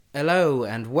Hello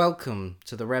and welcome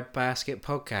to the Red Basket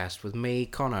Podcast with me,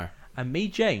 Connor. And me,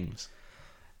 James.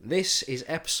 This is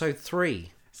episode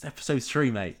 3. It's episode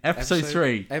 3, mate. Episode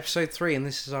 3. Episode 3, and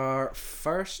this is our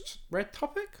first red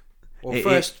topic? Or It-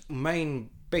 first main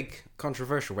big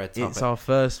controversial red topic. It's our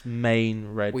first main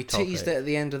red We topic. teased it at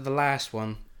the end of the last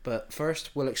one, but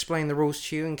first we'll explain the rules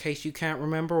to you in case you can't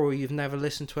remember or you've never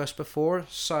listened to us before.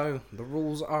 So, the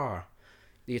rules are,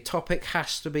 the topic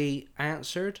has to be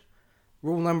answered.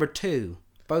 Rule number 2,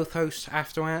 both hosts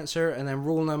have to answer. And then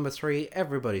rule number 3,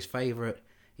 everybody's favourite,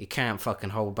 you can't fucking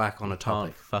hold back on a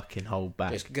topic. Can't fucking hold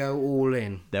back. Just go all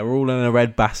in. They're all in a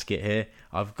red basket here.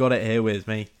 I've got it here with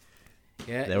me.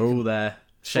 Yeah, They're all there,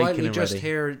 shaking slightly and just ready.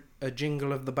 hear a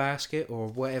jingle of the basket or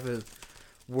whatever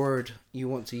word you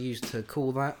want to use to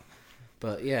call that.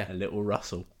 But yeah, A little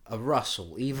rustle. a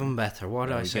rustle, even better. Why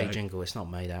did There I we say go. jingle? It's not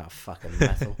made out of fucking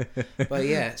metal. But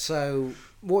yeah, so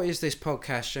what is this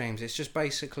podcast, James? It's just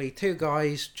basically two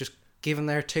guys just giving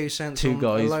their 2 cents Two on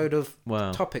guys, a load of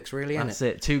Wow. topics, really, isn't That's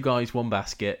it? it. 2 guys, 1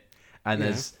 basket. And Yeah.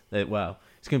 it's going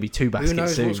to be 2 baskets Who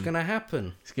knows soon. what's going to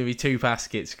happen? It's going to be 2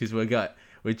 baskets because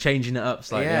we're changing it up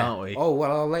slightly, yeah. aren't we? Oh,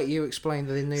 well, I'll let you explain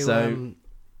the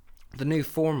new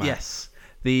format. Yes.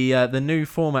 The new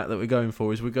format that we're going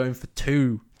for is we're going for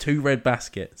two red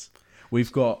baskets.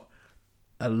 We've got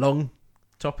a long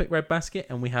topic red basket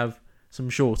and we have some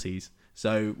shorties.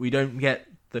 So we don't get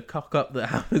the cock up that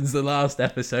happens the last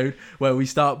episode where we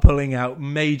start pulling out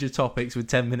major topics with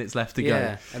 10 minutes left to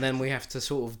Yeah, go. and then we have to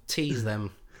sort of tease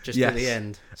them just Yes. at the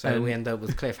end. So we end up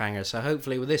with cliffhangers. So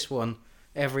hopefully with this one,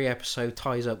 every episode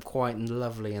ties up quite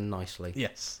lovely and nicely.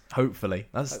 Yes, hopefully.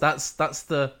 That's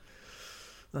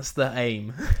the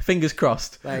aim. Fingers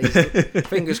crossed. That is-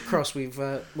 fingers crossed.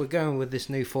 We're going with this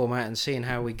new format and seeing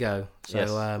how we go. So,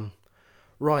 Yes.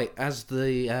 Right, as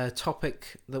the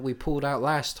topic that we pulled out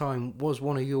last time was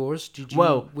one of yours, did you?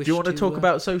 Well, wish do you want to talk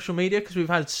about social media? Because we've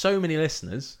had so many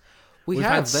listeners. We we've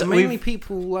have. had They're so- mainly we've-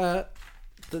 people that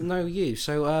know you.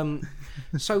 So,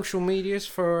 social medias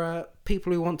for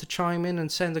people who want to chime in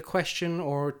and send a question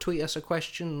or tweet us a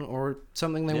question or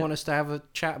something they Yeah. want us to have a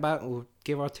chat about or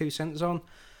give our 2 cents on.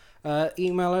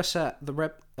 Email us at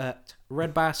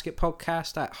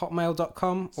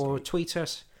redbasketpodcast@hotmail.com or tweet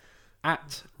us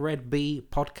at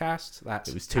redbpodcast. That's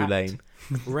It was too at lame.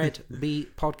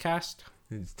 redbpodcast.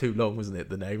 It's too long, wasn't it,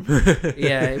 the name?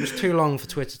 Yeah, it was too long for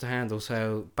Twitter to handle,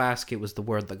 so basket was the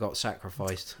word that got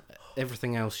sacrificed.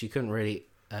 Everything else you couldn't really.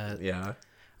 Yeah.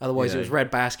 Otherwise, You it was know. red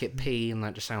basket P, and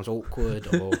that just sounds awkward.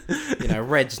 Or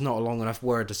red's not a long enough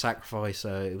word to sacrifice,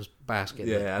 so it was basket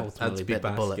Yeah, that it had ultimately to be bit the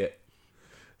bullet. basket.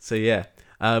 So yeah,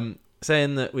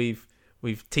 saying that we've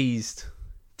teased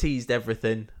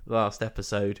everything last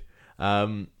episode.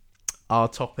 Our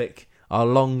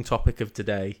long topic of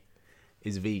today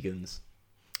is vegans.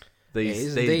 It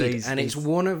is indeed, and it's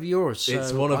one of yours. So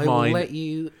it's one of I mine. will let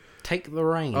you take the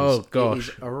reins. Oh, gosh.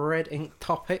 It is a red ink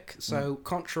topic, so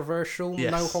controversial,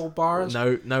 Yes. no hold bars.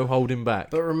 No holding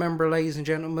back. But remember, ladies and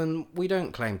gentlemen, we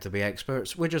don't claim to be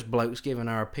experts. We're just blokes giving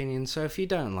our opinions. So if you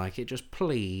don't like it, just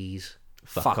please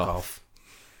fuck off.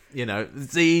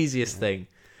 It's the easiest thing.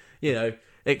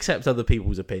 Accept other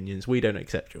people's opinions. We don't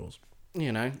accept yours.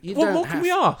 You What more can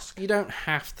we ask? You don't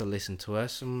have to listen to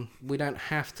us, and we don't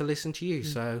have to listen to you.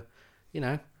 So,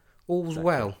 all's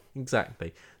well.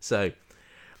 Exactly. So,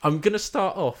 I'm gonna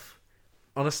start off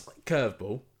on a slight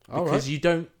curveball All because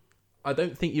right. I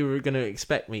don't think you were gonna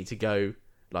expect me to go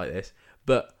like this,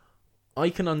 but I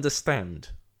can understand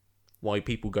why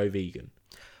people go vegan.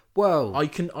 Well, I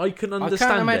can understand. I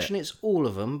can't imagine it's all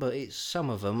of them, but it's some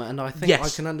of them, and I think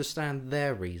Yes. I can understand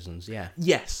their reasons. Yeah.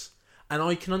 Yes, and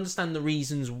I can understand the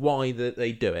reasons why that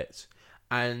they do it,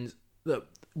 and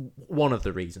one of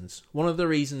the reasons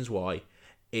why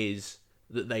is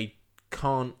that they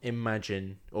can't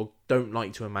imagine or don't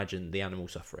like to imagine the animal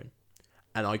suffering,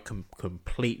 and I can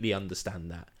completely understand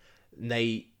that.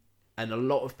 And a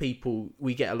lot of people,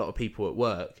 we get a lot of people at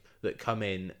work that come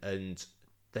in and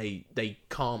they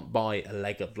can't buy a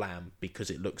leg of lamb because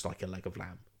it looks like a leg of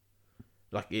lamb,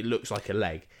 like it looks like a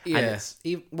leg. And Yeah. it's,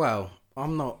 Well,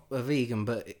 I'm not a vegan,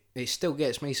 but it still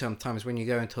gets me sometimes when you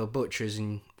go into a butcher's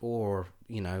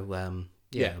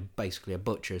basically a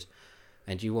butcher's,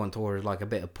 and you want to order like a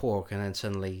bit of pork, and then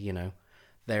suddenly,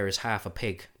 there is half a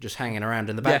pig just hanging around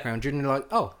in the background, and you're like,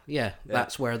 oh, yeah,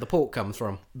 that's where the pork comes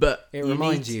from. But It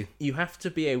reminds you. You have to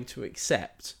be able to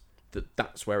accept that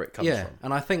that's where it comes Yeah, from.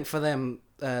 and I think for them,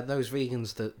 those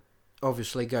vegans that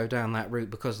obviously go down that route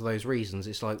because of those reasons,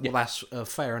 it's like, well, that's a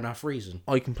fair enough reason.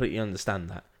 I completely understand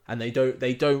that. And they don't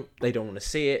want to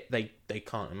see it. They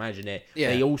can't imagine it. Yeah.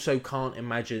 They also can't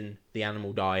imagine the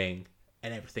animal dying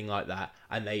and everything like that.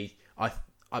 And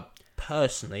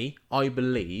personally, I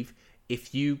believe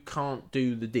if you can't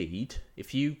do the deed,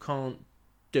 if you can't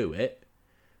do it,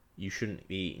 you shouldn't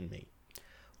be eating meat.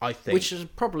 I think. Which is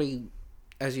probably,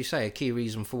 as you say, a key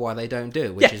reason for why they don't do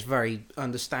it, which is very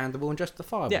understandable and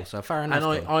justifiable. Yeah. So fair enough.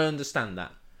 And I understand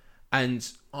that. And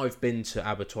I've been to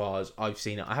abattoirs. I've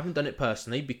seen it. I haven't done it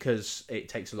personally because it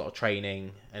takes a lot of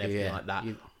training and everything like that.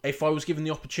 If I was given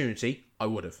the opportunity, I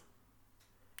would have.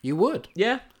 You would?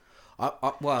 Yeah.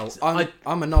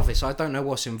 I'm a novice. I don't know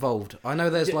what's involved. I know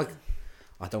there's like...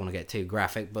 I don't want to get too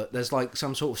graphic, but there's like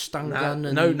some sort of stun gun.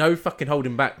 And no fucking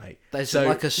holding back, mate. There's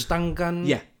like a stun gun.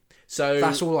 Yeah. So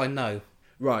that's all I know.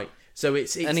 Right. So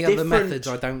it's any different. Other methods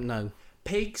I don't know.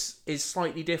 Pigs is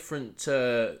slightly different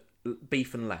to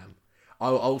beef and lamb.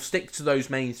 I'll stick to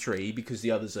those main three because the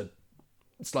others are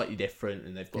slightly different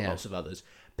and they've got lots of others.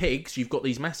 Pigs, you've got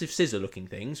these massive scissor-looking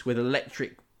things with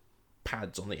electric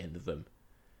pads on the end of them.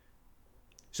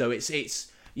 So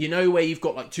it's you know where you've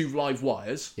got like two live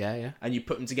wires, and you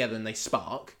put them together and they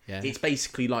spark. Yeah. It's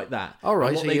basically like that. All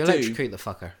right, so you electrocute the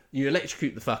fucker. You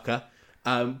electrocute the fucker,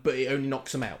 but it only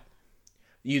knocks them out.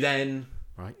 You then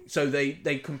so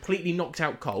they completely knocked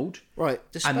out cold, right?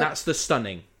 And that's the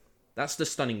stunning. That's the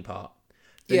stunning part.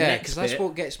 Because that's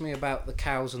what gets me about the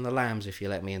cows and the lambs, if you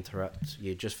let me interrupt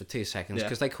you just for 2 seconds,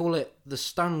 because they call it the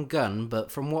stun gun,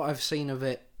 but from what I've seen of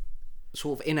it,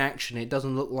 sort of in action, it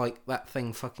doesn't look like that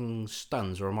thing fucking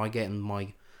stuns, or am I getting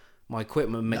my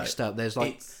equipment mixed up? There's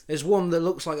there's one that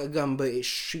looks like a gun, but it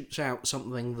shoots out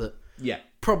something that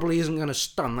probably isn't going to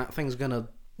stun. That thing's going to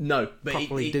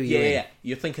properly do you in. Yeah,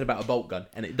 you're thinking about a bolt gun,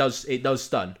 and it does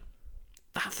stun.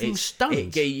 That thing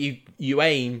stuns. You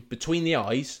aim between the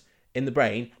eyes in the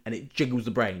brain, and it jiggles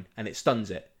the brain, and it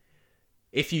stuns it.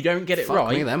 If you don't get it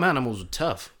right... me, them animals are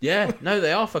tough. Yeah, no,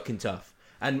 they are fucking tough.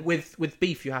 And with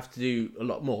beef, you have to do a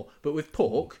lot more. But with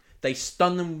pork, they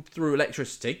stun them through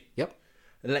electricity. Yep.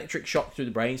 Electric shock through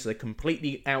the brain, so they're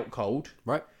completely out cold.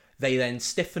 Right. They then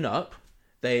stiffen up.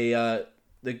 The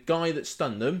guy that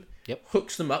stunned them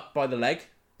hooks them up by the leg.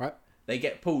 Right. They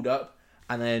get pulled up,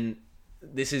 and then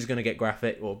this is going to get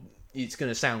graphic, or it's going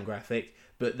to sound graphic,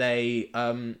 but they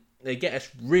get a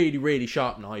really, really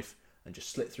sharp knife and just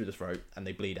slit through the throat, and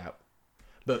they bleed out.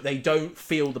 But they don't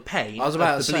feel the pain of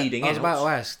the bleeding out. I was about to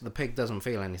ask, the pig doesn't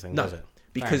feel anything, does it?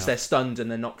 Because they're stunned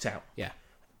and they're knocked out. Yeah.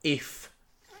 If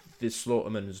the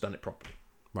slaughterman has done it properly.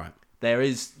 Right.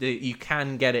 You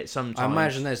can get it sometimes. I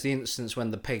imagine there's the instance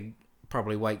when the pig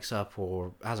probably wakes up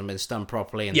or hasn't been stunned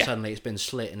properly and suddenly it's been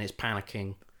slit and it's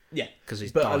panicking. Yeah. Because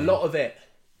he's But dying. a lot of it,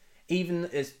 even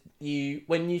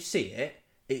when you see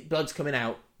it, blood's coming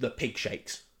out, the pig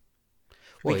shakes.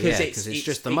 Well, because it's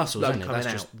just the muscles, isn't it? That's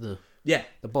out. just the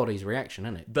body's reaction,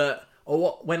 isn't it? But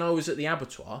when I was at the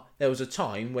abattoir, there was a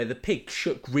time where the pig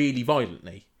shook really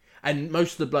violently, and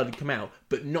most of the blood had come out,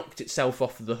 but knocked itself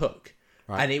off of the hook,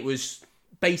 and it was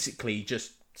basically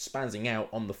just spazzing out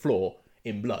on the floor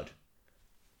in blood.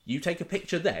 You take a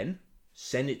picture then,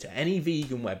 send it to any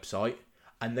vegan website,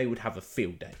 and they would have a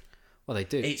field day. Well, they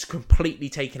do. It's completely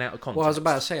taken out of context. Well, I was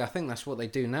about to say, I think that's what they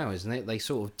do now, isn't it? They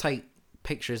sort of take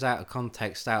pictures out of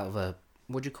context, out of a,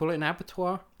 what do you call it, an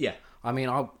abattoir? Yeah. I mean,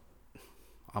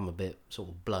 I'm a bit sort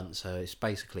of blunt, so it's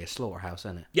basically a slaughterhouse,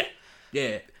 isn't it? Yeah.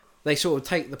 Yeah. They sort of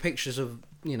take the pictures of,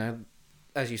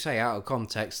 as you say, out of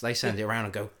context. They send it around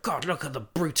and go, God, look at the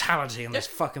brutality on this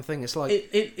fucking thing. It's like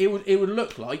it would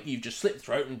look like you've just slit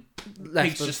throat and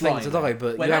left the thing to die,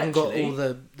 but you haven't got all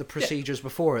the procedures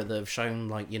before it that have shown,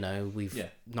 like, we've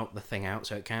knocked the thing out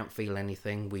so it can't feel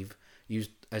anything. We've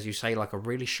used, as you say, like a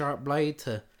really sharp blade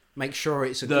to make sure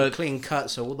it's a good clean cut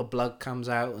so all the blood comes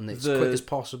out and it's quick as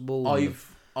possible.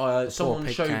 Someone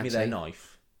showed me their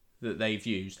knife that they've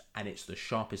used, and it's the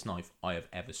sharpest knife I have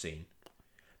ever seen.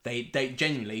 They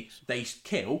genuinely, they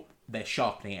kill, they're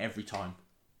sharpening it every time.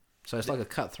 So it's like a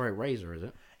cutthroat razor, is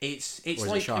it? It's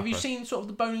like, have you seen sort of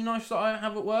the bony knives that I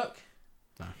have at work?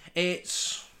 No.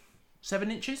 It's 7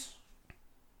 inches.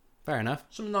 Fair enough.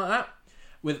 Something like that.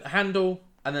 With a handle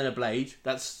and then a blade.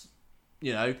 That's,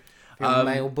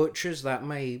 male butchers, that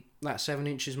 7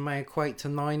 inches may equate to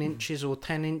 9 inches or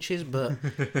 10 inches, but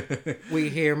we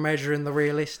here measuring the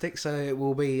realistic, so it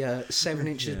will be 7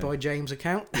 inches by James'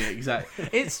 account. Yeah, exactly.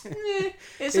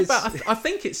 It's about, I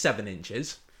think it's 7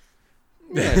 inches.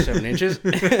 Yeah, 7 inches.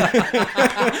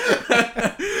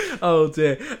 Oh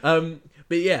dear.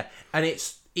 But yeah, and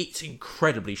it's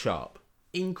incredibly sharp.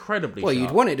 Incredibly sharp. Well,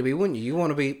 you'd want it to be, wouldn't you? You want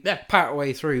to be part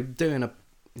way through doing a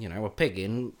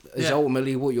pigging is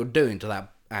ultimately what you're doing to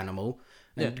that animal,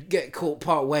 and get caught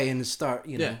part way and start,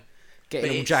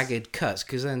 getting all jagged cuts,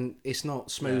 because then it's not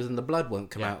smooth and the blood won't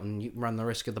come out, and you run the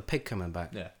risk of the pig coming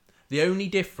back. Yeah. The only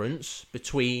difference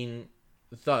between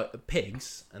the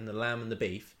pigs and the lamb and the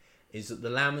beef is that the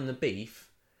lamb and the beef,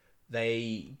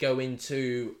 they go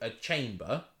into a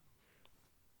chamber,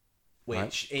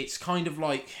 which it's kind of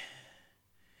like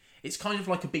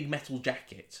a big metal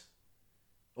jacket.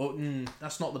 Or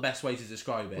that's not the best way to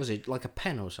describe it. Was it like a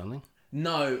pen or something?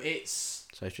 No, it's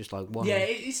So it's just like one. yeah,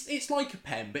 it's like a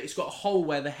pen, but it's got a hole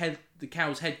where the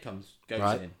cow's head goes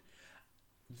in.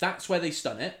 That's where they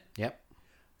stun it. Yep.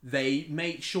 They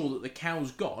make sure that the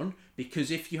cow's gone,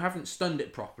 because if you haven't stunned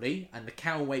it properly and the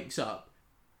cow wakes up,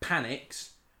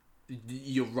 panics,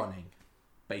 you're running,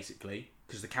 basically,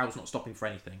 because the cow's not stopping for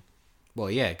anything. Well,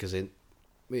 yeah, because it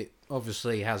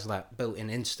obviously has that built-in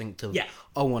instinct of, Yeah.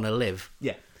 I want to live.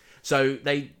 Yeah. So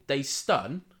they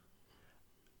stun.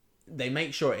 They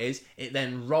make sure it is. It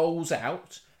then rolls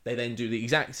out. They then do the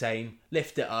exact same.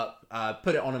 Lift it up.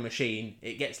 Put it on a machine.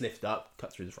 It gets lifted up.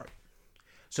 Cut through the throat.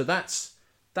 So that's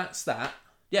that.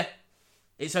 Yeah.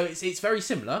 It's very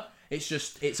similar. It's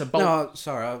just it's a bolt. No,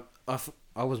 sorry,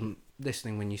 I wasn't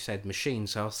listening when you said machine,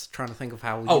 so I was trying to think of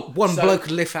how Oh, one so- bloke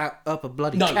could lift up a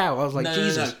bloody cow. I was like,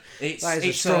 Jesus, It's, that is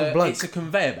it's a strong bloke. It's a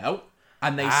conveyor belt,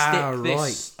 and they Ah, stick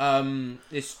this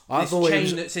this I thought it chain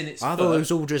was- that's in its I foot. thought it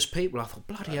was all just people. I thought,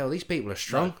 bloody hell, these people are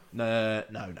strong. No.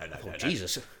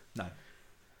 Jesus. No.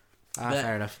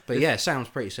 Fair enough. But yeah, it sounds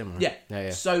pretty similar. Yeah.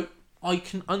 Yeah. So I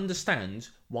can understand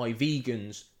why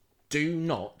vegans do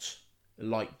not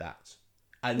like that,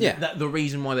 and Yeah. the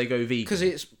reason why they go vegan. Because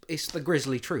it's the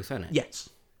grisly truth, isn't it? Yes,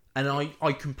 and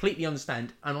I completely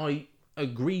understand, and I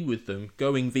agree with them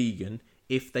going vegan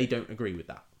if they don't agree with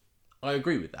that. I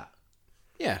agree with that.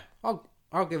 Yeah,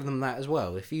 I'll give them that as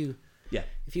well. If you Yeah.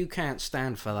 can't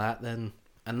stand for that, then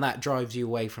and that drives you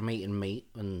away from eating meat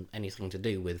and anything to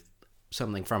do with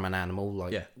something from an animal,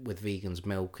 like with vegans,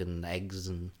 milk and eggs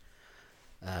and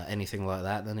anything like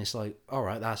that, then it's like, all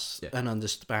right, that's an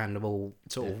understandable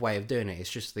sort of way of doing it. It's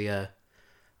just the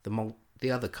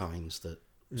other kinds that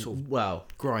sort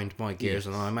of grind my gears,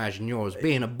 and I imagine yours.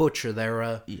 Being a butcher,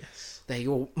 they're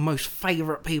your most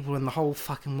favourite people in the whole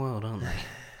fucking world, aren't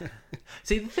they?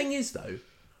 See, the thing is though,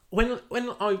 when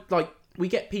we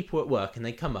get people at work and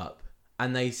they come up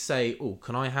and they say, "Oh,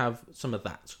 can I have some of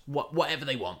that?" Whatever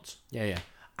they want. Yeah.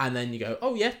 And then you go,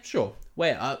 "Oh yeah, sure."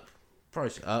 Weigh it up,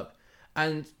 price it up,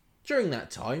 and during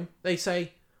that time they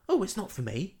say, "Oh, it's not for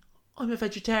me. I'm a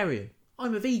vegetarian.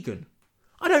 I'm a vegan.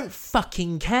 I don't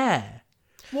fucking care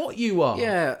what you are."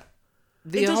 Yeah.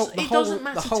 The doesn't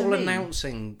matter the whole to me.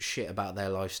 announcing shit about their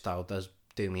lifestyle does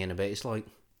do me in a bit. It's like,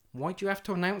 why do you have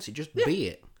to announce it? Just be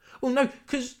it. Well, no,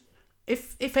 because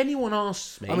if anyone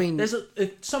asks me, I mean, there's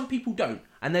some people don't,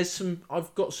 and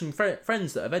I've got some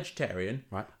friends that are vegetarian,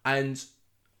 right? And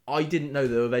I didn't know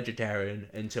they were vegetarian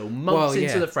until months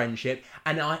into the friendship,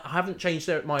 and I haven't changed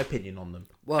my opinion on them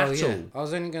at all. I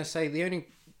was only going to say the only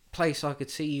place I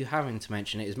could see you having to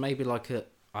mention it is maybe like a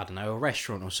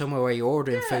restaurant or somewhere where you're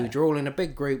ordering food. You're all in a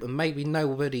big group, and maybe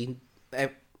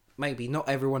not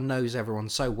everyone knows everyone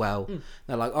so well.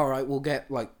 They're like, all right, we'll get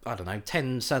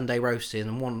 10 Sunday roasted,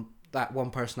 and one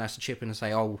person has to chip in and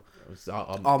say, oh,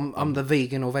 I'm the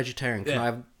vegan or vegetarian.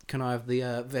 Can I have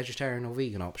the vegetarian or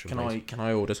vegan option? Can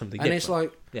I order something and different?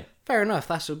 it's like, fair enough.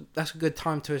 That's a good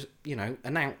time to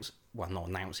announce. Well, not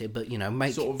announce it, but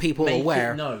make sort of people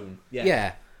aware. It known.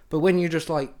 Yeah. But when you're just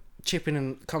like chipping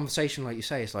in conversation, like you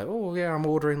say, it's like, oh yeah, I'm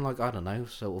ordering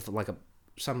sort of like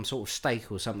some sort of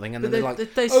steak or something, and then they're like,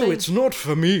 it's not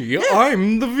for me.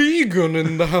 I'm the vegan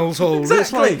in the household. Exactly.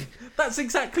 It's like, that's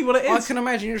exactly what it is. I can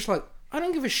imagine you're just like, I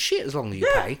don't give a shit as long as you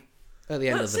pay. At the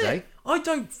end of the day, I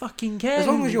don't fucking care. As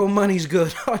long as your money's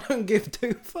good, I don't give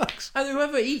two fucks. And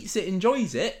whoever eats it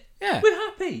enjoys it. Yeah, we're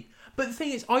happy. But the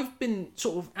thing is, I've been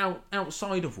sort of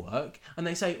outside of work, and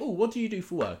they say, "Oh, what do you do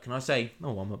for work?" And I say,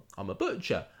 "Oh, I'm a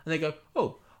butcher." And they go,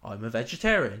 "Oh, I'm a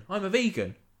vegetarian. I'm a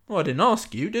vegan." Well, I didn't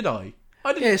ask you, did I?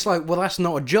 I didn't. Yeah, it's like, well, that's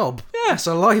not a job. Yeah, that's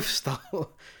a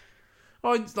lifestyle.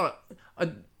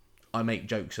 I make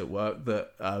jokes at work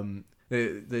that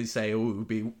they say, "Oh, it would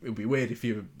be weird if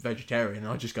you're a vegetarian."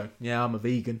 And I just go, "Yeah, I'm a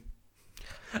vegan."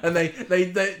 And they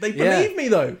believe me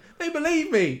though. They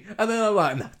believe me, and then I'm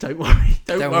like, "No, don't worry,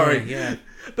 don't worry." Yeah.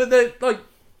 But they're like,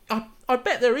 I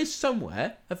bet there is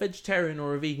somewhere a vegetarian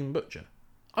or a vegan butcher.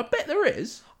 I bet there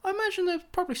is. I imagine there's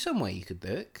probably some way you could do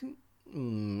it.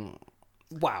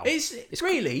 Wow. It's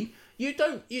really you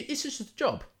don't. It's just a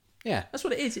job. Yeah, that's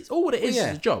what it is. It's all what it is.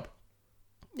 Is a job.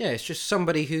 Yeah, it's just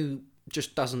somebody who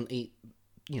just doesn't eat,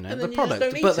 the you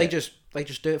product, but they just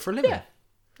do it for a living. Yeah,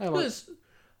 because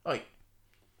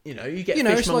you get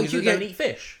fishmongers that don't eat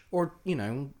fish, or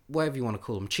whatever you want to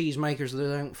call them, cheesemakers that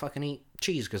don't fucking eat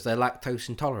cheese because they're lactose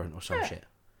intolerant or some shit.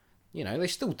 You know, they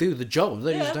still do the job.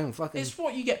 They just don't fucking. It's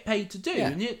what you get paid to do, Yeah.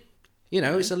 and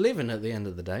It's a living at the end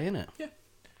of the day, isn't it? Yeah.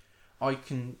 I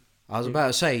was about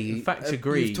to say. In fact,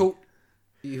 agree.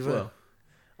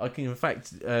 I can in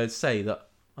fact say that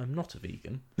I'm not a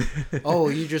vegan.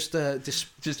 You just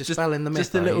dispelling the myth.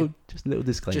 Just a little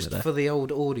disclaimer Just there. for the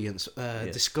old audience,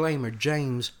 disclaimer: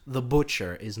 James the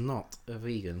Butcher is not a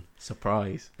vegan.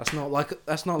 Surprise. That's not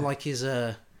like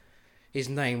his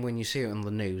name when you see it on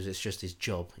the news. It's just his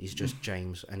job. He's just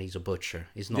James, and he's a butcher.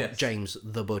 He's not James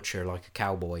the Butcher, like a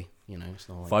cowboy. You know, it's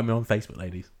not like. Find me on Facebook,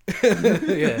 ladies.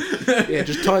 yeah.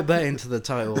 Just type that into the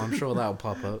title. I'm sure that'll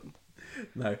pop up.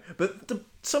 No, but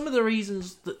some of the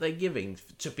reasons that they're giving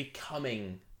to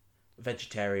becoming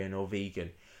vegetarian or vegan,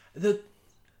 the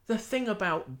thing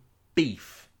about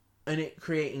beef and it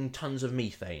creating tons of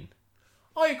methane,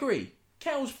 I agree.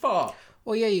 Cows fart.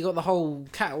 Well, yeah, you got the whole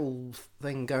cattle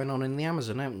thing going on in the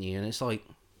Amazon, haven't you? And it's like,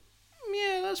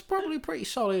 yeah, that's probably pretty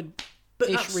solid. But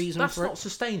that's for not it.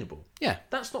 Sustainable. Yeah,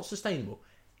 that's not sustainable.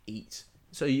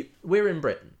 We're in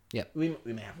Britain. Yeah, we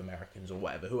may have Americans or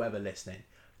whoever listening.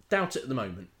 Doubt it at the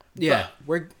moment. Yeah,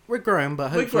 but we're growing,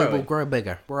 but hopefully we'll grow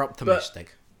bigger. We're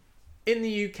optimistic. But in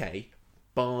the UK,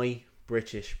 buy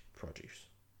British produce.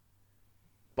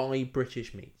 Buy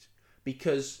British meat.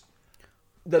 Because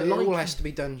it all has to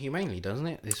be done humanely, doesn't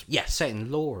it? It's set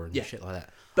in law and shit like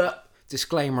that. But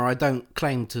disclaimer: I don't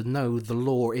claim to know the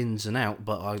law ins and out,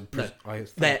 but I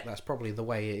think that's probably the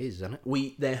way it is, isn't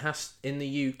it? There has in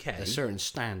the UK a certain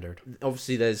standard.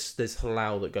 Obviously, there's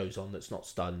halal that goes on that's not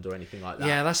stunned or anything like that.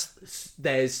 Yeah,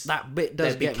 there's that bit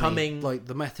does get becoming me. Like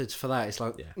the methods for that. It's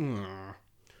like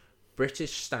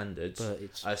British standards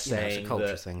are saying it's a culture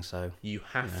that thing, so you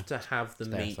have to have the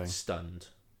meat stunned.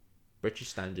 British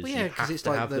standards, you have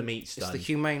to have the meat stunned. It's the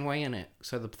humane way, in it.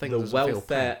 So the thing, the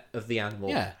welfare of the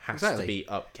animal has to be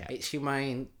upkept. It's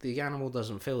humane. The animal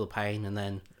doesn't feel the pain, and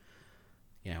then,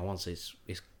 once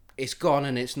it's gone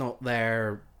and it's not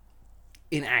there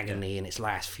in agony in its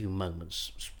last few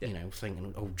moments,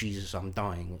 thinking, "Oh Jesus, I'm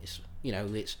dying."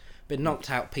 It's been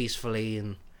knocked out peacefully,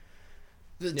 and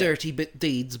the dirty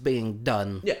deeds being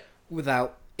done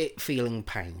without it feeling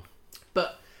pain.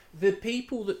 But the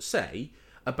people that say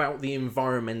about the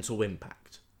environmental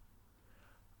impact,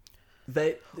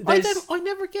 I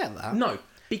never get that. No,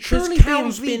 because surely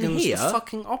cows being been here. The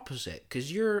fucking opposite,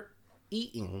 because you're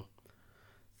eating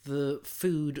the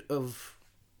food of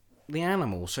the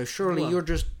animal, so surely you're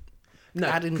just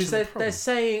adding to the problem.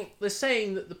 They're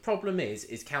saying that the problem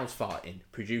is cows farting,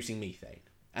 producing methane,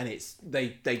 and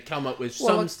they come up with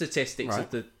some statistics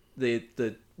of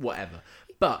the whatever,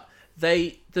 but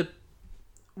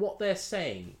what they're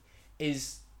saying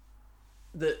is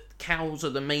that cows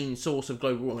are the main source of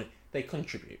global warming. They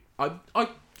contribute. I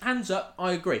hands up,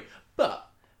 I agree. But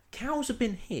cows have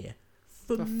been here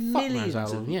for millions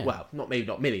of well, not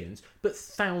millions, but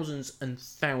thousands and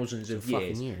thousands of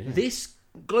years. This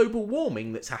global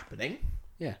warming that's happening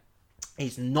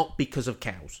is not because of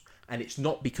cows, and it's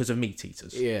not because of meat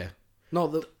eaters. Yeah.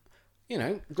 Not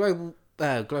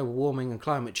that global warming and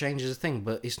climate change is a thing,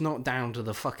 but it's not down to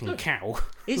the fucking cow.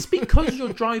 It's because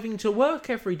you're driving to work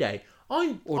every day.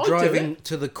 Or driving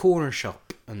to the corner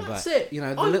shop and That's back. it.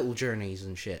 The little journeys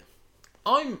and shit.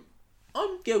 I'm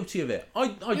guilty of it. I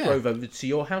drove over to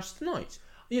your house tonight.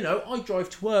 I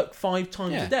drive to work 5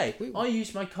 times a day. I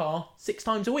use my car 6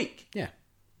 times a week. Yeah.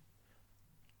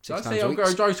 So I say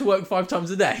I drive to work 5 times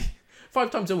a day.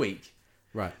 5 times a week.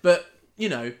 Right. But,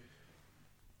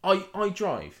 I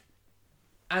drive.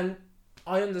 And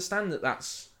I understand that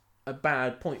that's a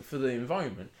bad point for the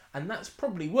environment. And that's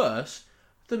probably worse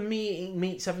than me eating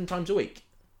meat 7 times a week.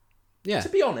 Yeah. To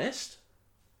be honest.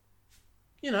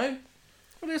 Well,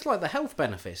 there's like the health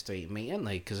benefits to eating meat, aren't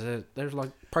they? Because there's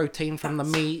like protein from the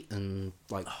meat and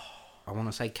like, I want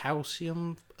to say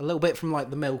calcium. A little bit from like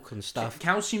the milk and stuff.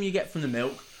 Calcium you get from the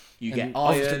milk. You get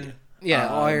iron.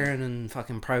 Iron and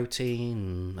fucking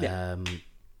protein.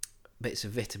 Bits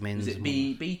of vitamins. Is it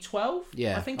B12?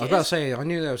 Yeah, I think I was about to say, I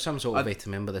knew there was some sort of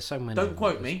vitamin, but there's so many. Don't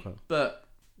quote me, but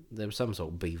there was some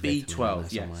sort of B vitamin.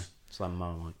 B12, yes. It's like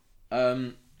Marmite.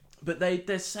 But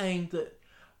they're saying that,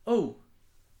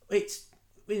 it's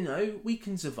we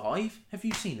can survive. Have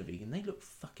you seen a vegan? They look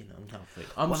fucking unhealthy.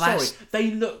 I'm sorry, they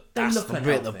look that's unhealthy. The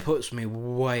bit that puts me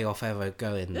way off ever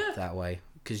going that way,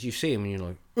 because you see them and you're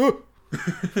like, oh.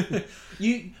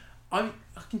 I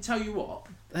can tell you what.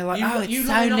 They're like, it's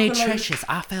so nutritious.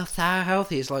 I feel so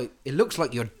healthy. It's like, it looks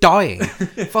like you're dying.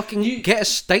 Fucking get a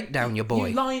steak down your boy.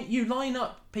 You line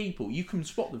up people. You can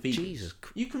spot the vegans. Jesus.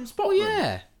 You can spot them.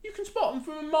 Yeah. You can spot them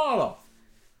from a mile off.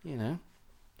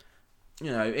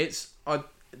 It's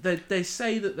they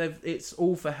say that it's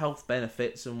all for health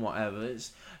benefits and whatever.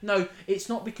 It's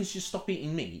not because you stop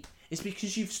eating meat. It's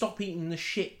because you've stopped eating the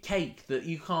shit cake that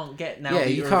you can't get now. Yeah, that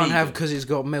you you're can't vegan. have because it's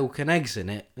got milk and eggs in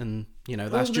it, and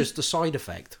that's just the side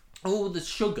effect. All the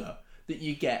sugar that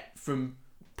you get from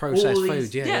Processed all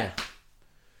these, food, yeah.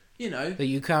 You know That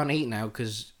you can't eat now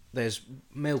because there's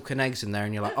milk and eggs in there,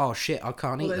 and you're like, oh shit, I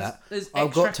can't eat that. There's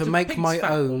I've got extract to of make pig's my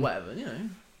fat or own. whatever,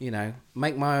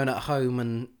 Make my own at home,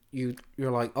 and you're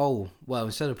like, oh well,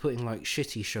 instead of putting like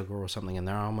shitty sugar or something in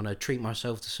there, I'm gonna treat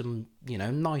myself to some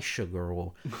nice sugar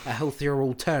or a healthier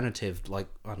alternative, like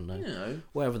I don't know,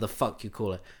 whatever the fuck you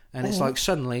call it. And it's like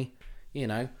suddenly, you're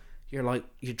like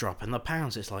you're dropping the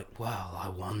pounds. It's like, well, I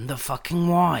wonder fucking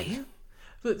why. Yeah.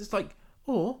 But it's like,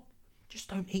 or just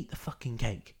don't eat the fucking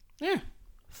cake. Yeah,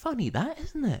 funny that,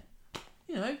 isn't it?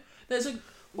 There's a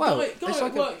guy like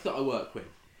at work that I work with.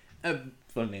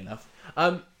 Funnily enough,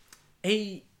 I'm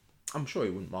sure he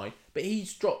wouldn't mind, but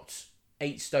he's dropped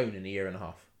 8 stone in a year and a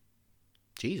half.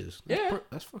 Jesus,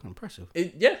 that's fucking impressive.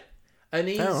 And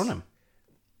he's fair on him.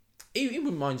 He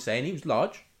wouldn't mind saying he was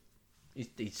large.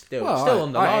 He's still Well,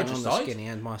 on the I larger ain't on side. the skinny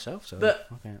end myself, so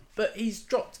But he's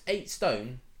dropped 8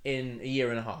 stone in a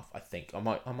year and a half. I think I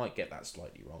might get that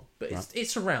slightly wrong, but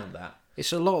it's around that.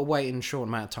 It's a lot of weight in a short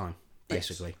amount of time,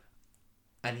 basically. Yes.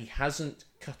 And he hasn't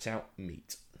cut out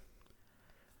meat.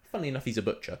 Funnily enough, he's a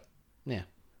butcher. Yeah.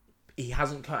 He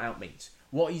hasn't cut out meat.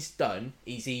 What he's done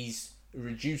is he's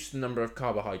reduced the number of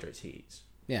carbohydrates he eats.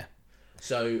 Yeah.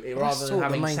 So rather than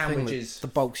having sandwiches,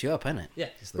 that bulks you up, innit? Yeah.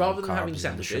 Rather than having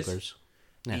sandwiches,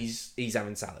 yeah. he's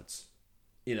having salads.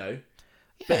 Yeah,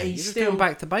 but he's just still going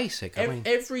back to basic.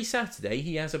 Every Saturday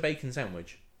he has a bacon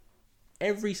sandwich.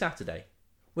 Every Saturday,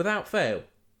 without fail.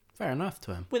 Fair enough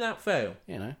to him. Without fail.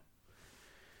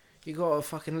 You gotta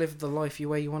fucking live the life you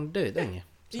way you want to do it, don't you?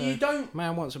 So, you don't.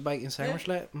 Man wants a bacon sandwich.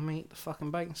 Let him eat the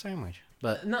fucking bacon sandwich.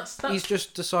 But that's he's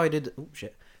just decided,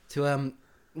 to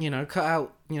cut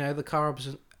out the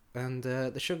carbs and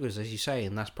the sugars, as you say,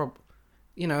 and that's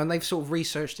and they've sort of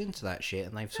researched into that shit,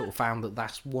 and they've sort of found that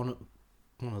that's one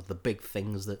of the big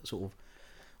things that sort of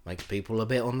makes people a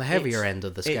bit on the heavier end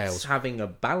of the scales. It's having a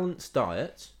balanced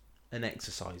diet and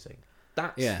exercising.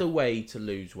 That's the way to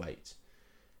lose weight.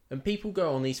 And people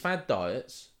go on these fad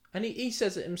diets, and he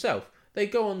says it himself. They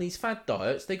go on these fad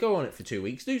diets, they go on it for 2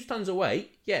 weeks, lose tons of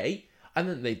weight, yay, and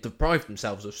then they deprive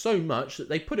themselves of so much that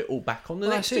they put it all back on the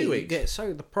next 2 weeks. You get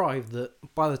so deprived that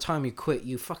by the time you quit,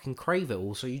 you fucking crave it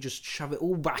all, so you just shove it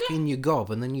all back in your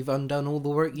gob, and then you've undone all the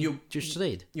work you just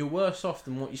did. You're worse off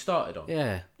than what you started on.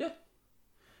 Yeah. Yeah.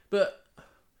 But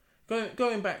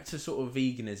going back to sort of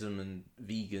veganism and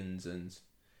vegans and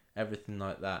everything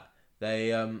like that,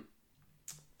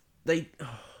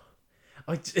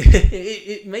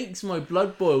 it makes my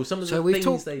blood boil. Some of the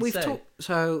things they say.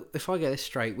 So if I get this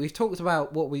straight, we've talked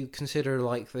about what we consider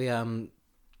like the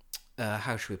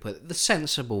how should we put it? The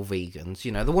sensible vegans.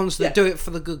 The ones that do it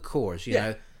for the good cause. You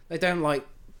know, they don't like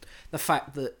the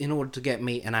fact that in order to get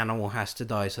meat, an animal has to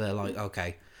die. So they're like,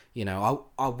 okay, I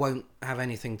won't have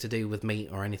anything to do with meat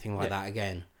or anything like that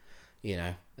again.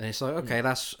 And it's like, okay,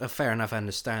 that's a fair enough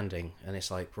understanding. And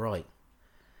it's like, right.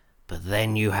 But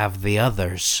then you have the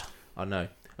others. I know.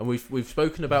 And we've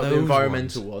spoken about the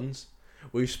environmental ones.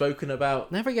 We've spoken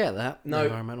about... Never get that. No,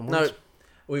 environmental ones. No.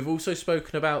 We've also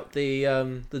spoken about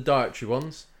the dietary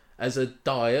ones as a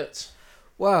diet.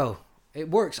 Well, it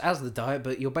works as the diet,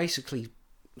 but you're basically...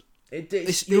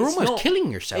 You're almost not,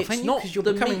 killing yourself, ain't you? Because you're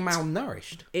becoming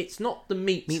malnourished. It's not the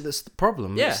meat. Meat that's the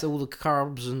problem. Yeah. It's all the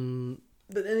carbs and...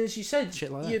 But then, as you said, shit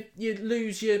like that. You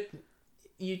lose your...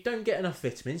 You don't get enough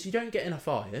vitamins. You don't get enough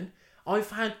iron.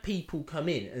 I've had people come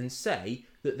in and say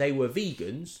that they were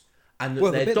vegans and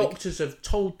that their doctors have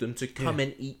told them to come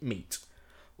and eat meat.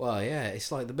 Well, yeah,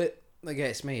 it's like the bit that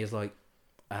gets me is like,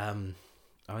 I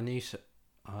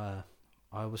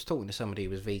was talking to somebody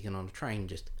who was vegan on a train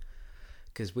just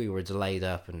because we were delayed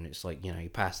up, and it's like, you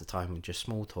pass the time with just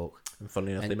small talk. And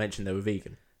funnily enough, they mentioned they were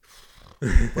vegan.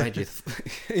 Where'd you,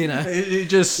 it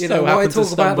just why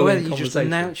talk about the way that you just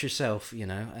announce yourself,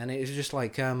 and it was just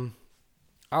like,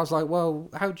 I was like, well,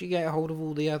 how'd you get a hold of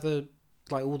all the other,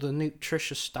 like all the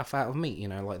nutritious stuff out of meat,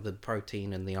 like the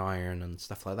protein and the iron and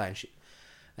stuff like that,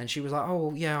 and she was like,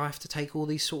 oh yeah, I have to take all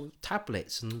these sort of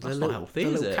tablets and the little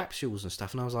capsules and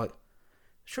stuff, and I was like,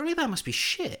 surely that must be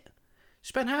shit.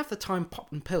 Spend half the time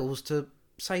popping pills to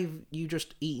save you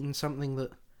just eating something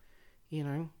that, you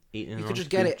could just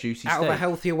get it out of a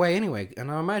healthier way anyway. And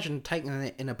I imagine taking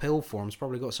it in a pill form's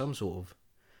probably got some sort of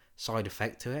side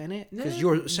effect to it, innit? Because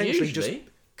you're essentially just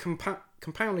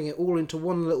compounding it all into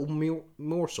one little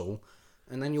morsel,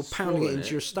 and then you're pounding it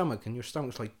into your stomach, and your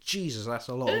stomach's like, Jesus, that's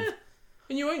a lot of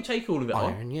And you won't take all of it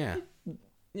on. iron, yeah.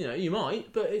 You know, you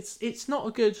might, but it's not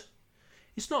a good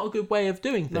way of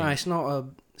doing things. No, it's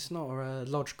not a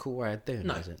logical way of doing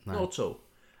No, it, is it? No, not at all.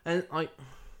 And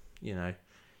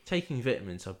taking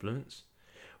vitamin supplements.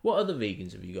 What other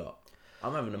vegans have you got?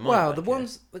 I'm having a mind. Well, back the here.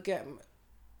 ones that get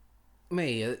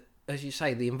me, as you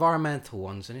say, the environmental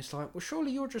ones, and it's like, well,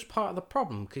 surely you're just part of the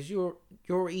problem because you're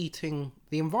eating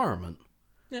the environment.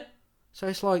 Yeah. So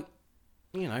it's like,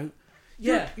 you know,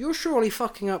 Yeah. you're surely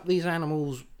fucking up these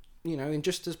animals, you know, in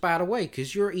just as bad a way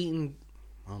because you're eating,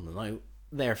 I don't know,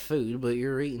 their food, but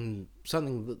you're eating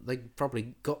something that they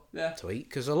probably got to eat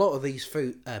because a lot of these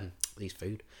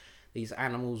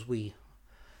animals we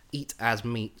eat as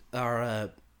meat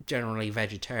are generally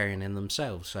vegetarian in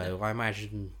themselves. So I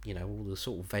imagine, you know, all the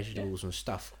sort of vegetables and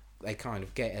stuff they kind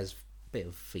of get as a bit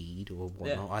of feed or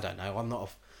whatnot. I don't know. I'm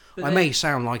not. I may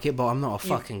sound like it, but I'm not a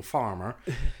fucking farmer.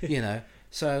 You know.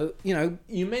 So you know,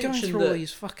 You going mentioned through all that,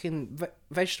 these fucking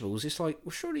vegetables, it's like,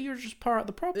 well, surely you're just part of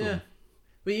the problem. yeah.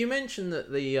 But you mentioned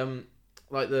that the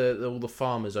all the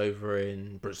farmers over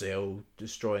in Brazil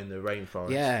destroying the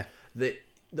rainforest. Yeah.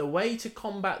 The way to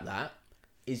combat that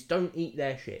is don't eat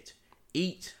their shit.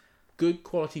 Eat good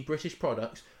quality British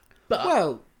products. But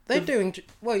Well, they're doing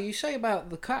well. You say about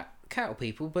the cattle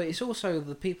people, but it's also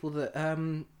the people that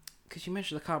because you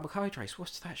mentioned the carbohydrates.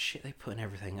 What's that shit they put in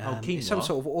everything? It's some quinoa?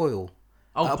 sort of oil.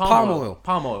 palm oil.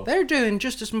 Palm oil. They're doing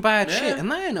just as bad Yeah. shit, and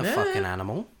they ain't a Yeah. fucking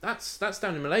animal. That's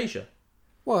down in Malaysia.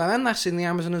 Well, and that's in the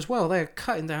Amazon as well. They're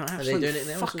cutting down they absolutely doing it in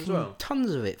the Amazon as fucking well?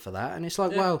 tons of it for that. And it's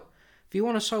like, Yeah. well, if you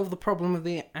want to solve the problem of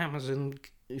the Amazon,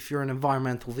 if you're an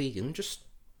environmental vegan, just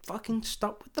fucking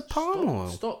stop with the palm oil.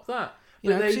 Stop that. You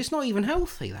know, because it's not even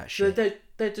healthy, that shit.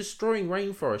 They're destroying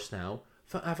rainforests now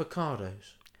for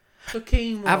avocados. For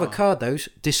quinoa. Avocados,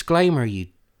 disclaimer, you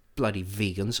bloody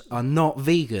vegans, are not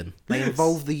vegan. They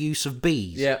involve the use of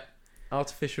bees. Yeah.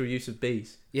 Artificial use of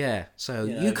bees. Yeah, so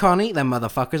You know. you can't eat them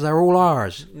motherfuckers, they're all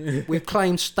ours. We've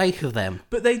claimed steak of them.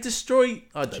 But they destroy...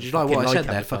 I don't Did you like what I said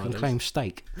there? Fucking avocados. claim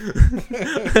steak.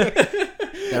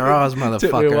 They're ours, motherfuckers.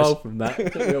 Took me a while from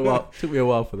that. Took me a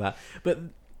while for that. But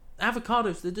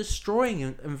avocados, they're destroying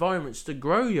environments to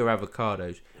grow your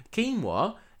avocados.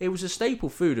 Quinoa, it was a staple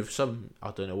food of some,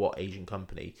 I don't know what Asian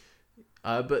company,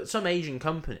 but some Asian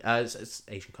country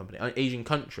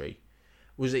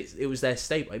it was their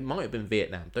staple. It might have been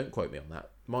Vietnam. Don't quote me on that.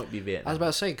 Might be Vietnam. I was about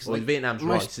to say, because Well, Vietnam's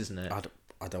rice, isn't it?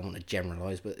 I don't want to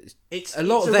generalise, but It's a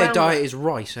lot it's of their around diet that- is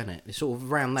rice, isn't it? It's sort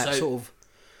of around that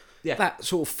Yeah. that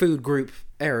sort of food group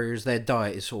areas. Their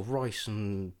diet is sort of rice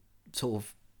and sort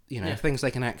of, you know, Yeah. things they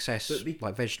can access, But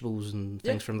like vegetables and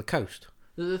things from the coast.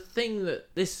 The thing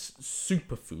that this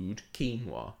superfood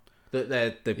quinoa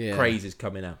that the Yeah. craze is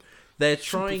coming out. They're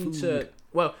trying to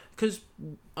Superfood. because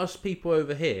us people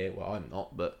over here. Well, I'm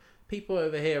not, but people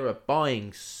over here are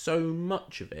buying so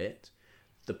much of it.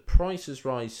 The prices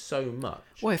rise so much.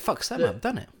 Well, it fucks them The- up,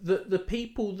 doesn't it? The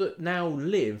people that now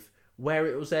live where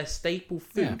it was their staple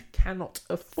food Yeah. cannot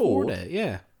afford. Afford it,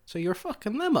 yeah. So you're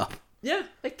fucking them up. Yeah,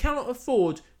 they cannot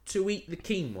afford to eat the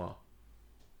quinoa.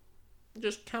 They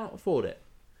just cannot afford it.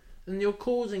 And you're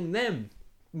causing them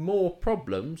more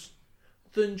problems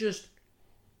than just,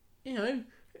 you know,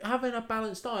 having a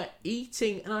balanced diet,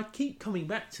 eating, and I keep coming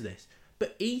back to this,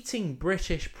 but eating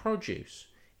British produce,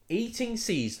 eating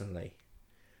seasonally.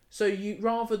 So you,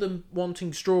 rather than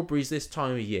wanting strawberries this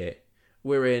time of year,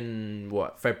 we're in,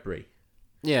 February?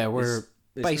 Yeah, we're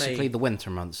This basically May. the winter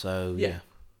months, so yeah.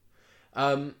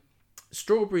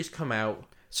 Strawberries come out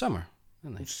Summer,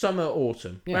 don't they? summer,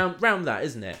 autumn, Yeah. round that,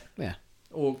 isn't it? Yeah.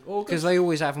 Or Because August. they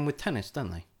always have them with tennis,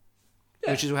 don't they?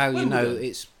 Yeah, Which is how you know Wimbledon.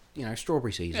 it's, you know,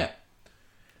 strawberry season. Yeah,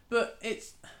 but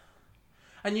it's,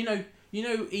 and you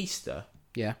know Easter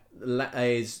Yeah.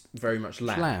 is very much It's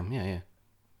lamb. lamb, yeah, yeah.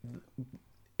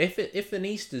 If an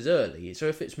Easter's early, so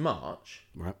if it's March,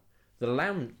 Right.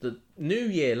 the New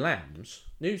Year lambs,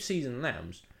 new season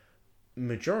lambs,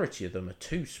 majority of them are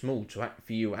too small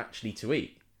for you actually to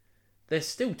eat. They're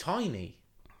still tiny.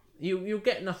 You'll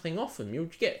get nothing off them.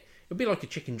 It'll be like a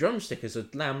chicken drumstick as a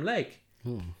lamb leg.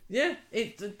 Yeah,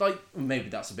 it's like, maybe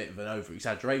that's a bit of an over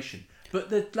exaggeration, but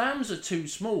the lambs are too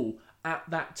small at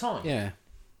that time. Yeah.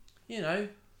 You know,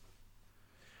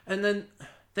 and then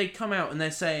they come out and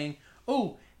they're saying,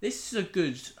 "Oh, this is a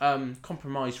good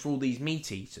compromise for all these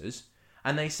meat eaters,"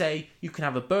 and they say you can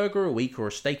have a burger a week or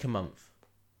a steak a month.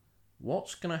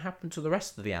 What's going to happen to the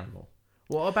rest of the animal?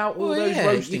 What about all those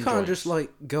roasting you can't joints? just like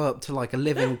go up to like a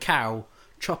living cow,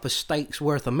 chop a steak's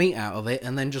worth of meat out of it,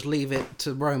 and then just leave it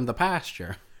to roam the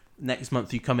pasture. next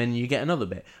month you come in and you get another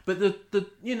bit. But the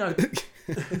you know,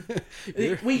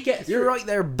 we get through. You're right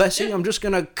there, Bessie. I'm just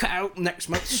gonna cut out next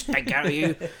month's steak out of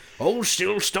you. Hold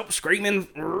still, stop screaming.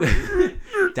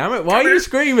 Damn it! Why are you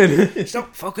screaming?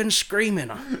 Stop fucking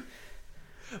screaming.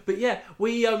 But yeah,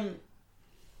 we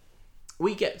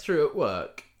get through at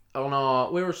work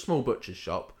on we're a small butcher's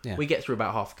shop. Yeah. We get through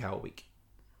about half a cow a week.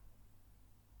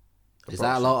 Is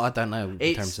that a lot? I don't know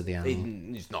in terms of the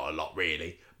animal. It's not a lot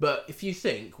really, but if you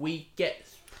think we get,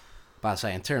 But I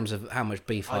say in terms of how much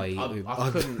beef I eat,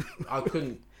 I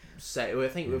couldn't say. I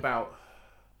think we're about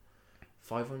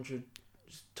 500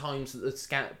 times that the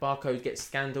barcode gets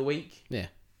scanned a week. Yeah.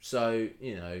 So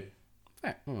you know,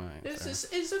 Fair. All right,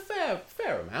 it's a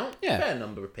fair amount. Yeah. Fair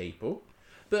number of people,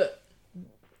 but.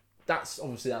 That's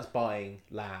buying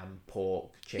lamb, pork,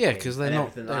 chicken. Yeah, because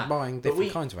they're buying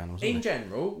different kinds of animals. In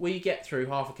general, we get through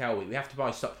half a cow a week. We have to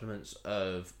buy supplements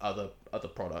of other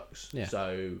products. Yeah.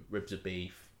 So ribs of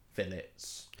beef,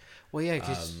 fillets. Well, yeah,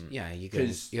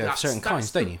 because you have certain kinds,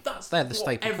 don't you? They're the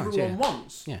staple kinds. Everyone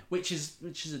wants. Yeah. Which is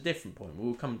a different point.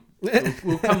 We'll come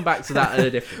back to that at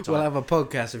a different time. We'll have a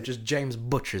podcast of just James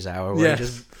Butcher's Hour where he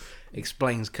just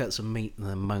explains cuts of meat and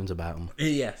then moans about them.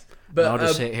 Yes. But I'll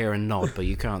just sit here and nod, but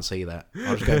you can't see that.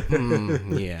 I'll just go,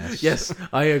 yes. Yes,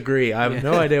 I agree. I have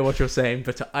no idea what you're saying,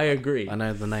 but I agree. I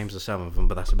know the names of some of them,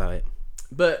 but that's about it.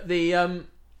 But the,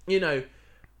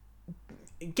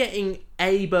 getting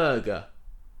a burger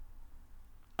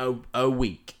a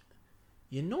week,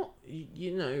 you're not,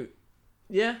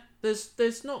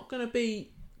 there's not going to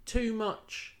be too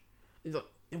much.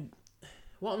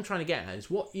 What I'm trying to get at is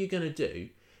what you're going to do,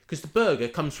 because the burger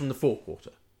comes from the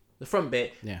forequarter. The front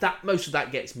bit, that most of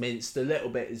that gets minced. A little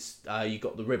bit is you've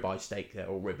got the ribeye steak there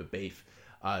or rib of beef.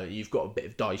 You've got a bit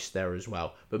of dice there as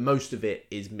well, but most of it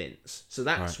is mince. So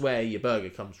that's where your burger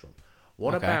comes from.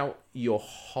 What about your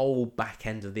whole back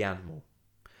end of the animal?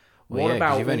 Well, what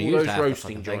about all those thing,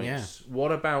 roasting joints?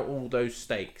 What about all those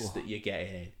steaks that you're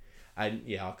getting in? And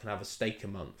I can have a steak a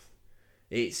month.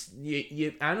 It's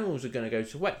your animals are going to go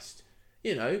to waste,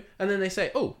 and then they say,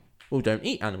 oh, well, don't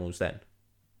eat animals then.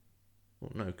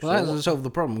 Well, no, that doesn't solve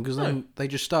the problem because then they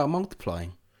just start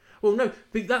multiplying. Well, no,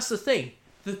 but that's the thing.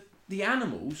 The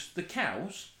animals, the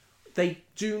cows, they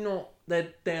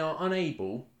are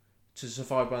unable to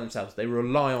survive by themselves. They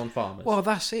rely on farmers. Well,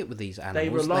 that's it with these animals. They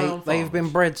rely on farmers. They've been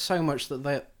bred so much that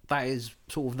that is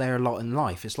sort of their lot in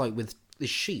life. It's like with the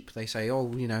sheep. They say,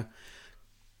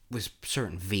 with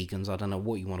certain vegans, I don't know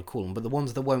what you want to call them, but the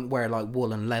ones that won't wear like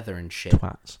wool and leather and shit.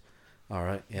 Twats. All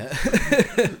right, yeah.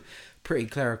 Pretty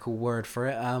clerical word for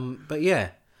it. But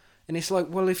yeah. And it's like,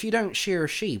 well, if you don't shear a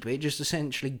sheep, it just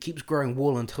essentially keeps growing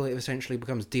wool until it essentially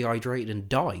becomes dehydrated and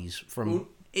dies from... Well,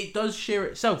 it does shear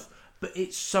itself, but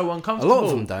it's so uncomfortable. A lot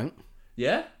of them don't.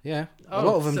 Yeah? Yeah. A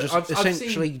lot of them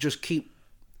just keep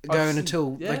going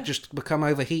until they just become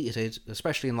overheated,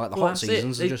 especially in like the hot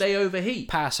seasons. They overheat.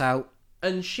 Pass out.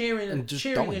 And shearing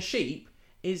a sheep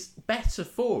is better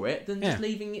for it than just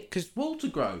leaving it wool to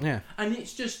grow. Yeah. And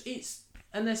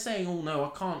and they're saying, oh no,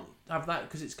 I can't have that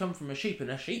because it's come from a sheep and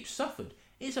a sheep suffered.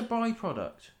 It's a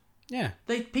byproduct. Yeah.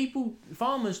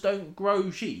 Farmers don't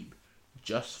grow sheep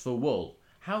just for wool.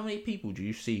 How many people do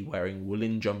you see wearing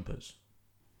woolen jumpers?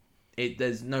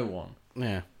 There's no one.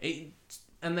 Yeah.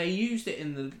 And they used it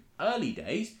in the early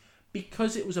days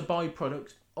because it was a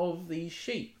byproduct of these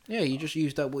sheep. Yeah, you just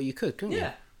used up what you could, couldn't you?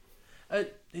 Yeah.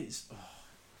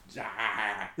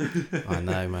 I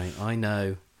know, mate. I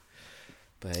know.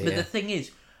 But the thing is,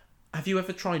 have you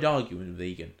ever tried arguing with a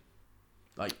vegan?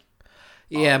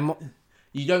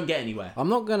 You don't get anywhere. I'm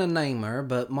not going to name her,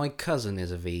 but my cousin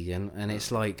is a vegan, and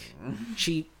it's like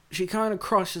she kind of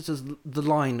crosses the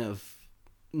line of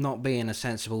not being a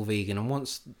sensible vegan, and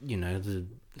once, the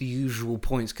usual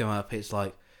points come up, it's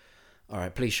like, all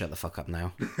right, please shut the fuck up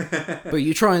now. But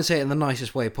you try and say it in the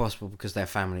nicest way possible because they're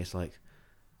family. It's like,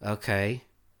 okay,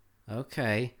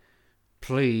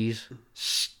 please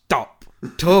stop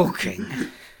talking.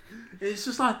 It's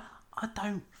just like, I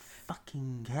don't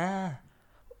fucking care.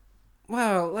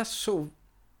 Well, that's sort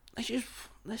of...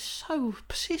 They're so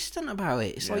persistent about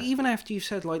it. It's like, even after you've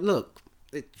said, like, look,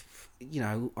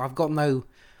 I've got no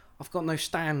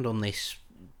stand on this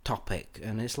topic,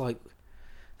 and it's like,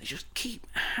 they just keep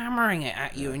hammering it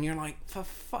at you, and you're like, for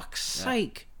fuck's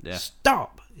sake,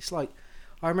 stop. It's like,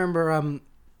 I remember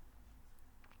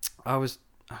I was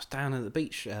down at the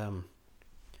beach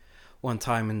one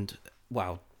time and,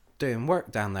 doing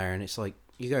work down there, and it's like,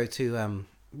 you go to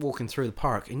walking through the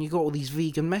park, and you got all these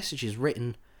vegan messages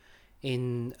written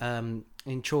in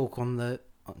chalk on the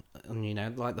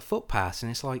footpaths, and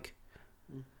it's like,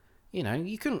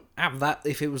 you couldn't have that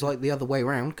if it was like the other way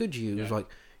around, could you? It was like,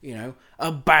 you know,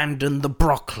 abandon the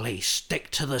broccoli, stick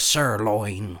to the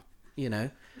sirloin, you know.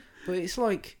 But it's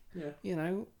like, you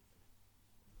know,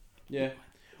 Yeah.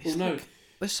 it's Well, no. like,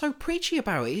 they're so preachy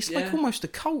about it. It's like Yeah. almost a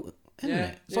cult, isn't Yeah.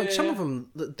 it? It's like some of them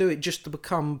that do it just to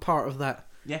become part of that.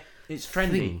 Yeah. It's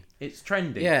trendy. Thing. It's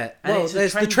trendy. Yeah, And well, it's a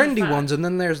there's the trendy fad. ones, and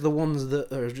then there's the ones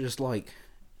that are just like.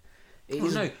 It Well,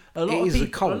 is, no, a lot it of is a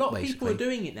people, cult, a lot of people basically. are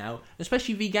doing it now,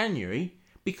 especially veganuary,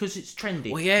 because it's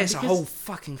trendy. Well, yeah, And it's a because- whole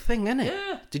fucking thing, isn't it?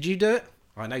 Yeah. Did you do it?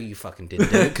 I know you fucking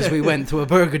didn't do it because we went to a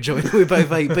burger joint. We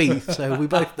both ate beef, so we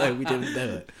both know we didn't do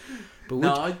it. But,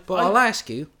 No, I'll ask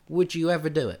you: would you ever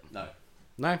do it? No,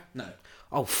 No. no,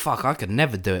 Oh fuck! I could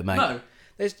never do it, mate. no.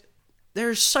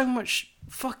 There's so much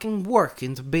fucking work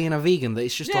into being a vegan that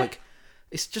it's just Yeah. like,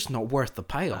 it's just not worth the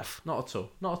payoff. Not at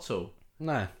all. Not at all.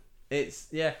 No. It's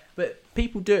but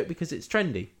people do it because it's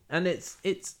trendy, and it's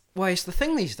Well, it's the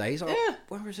thing these days. Yeah.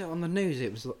 Where was it on the news?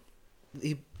 It was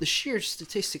the sheer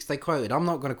statistics they quoted. I'm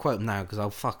not going to quote them now because I'll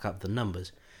fuck up the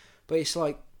numbers. But it's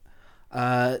like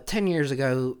 10 years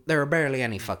ago, there were barely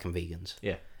any fucking vegans.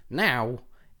 yeah. Now,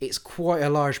 it's quite a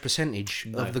large percentage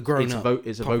of the grown-up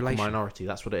It's a vocal population. minority.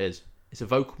 That's what it is. It's a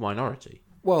vocal minority.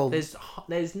 Well, There's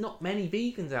not many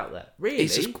vegans out there, really.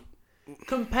 It's just-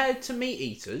 Compared to meat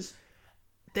eaters,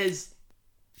 there's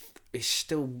it's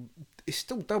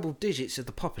still double digits of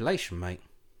the population, mate.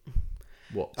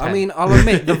 what? I 10? mean, I'll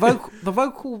admit the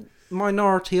vocal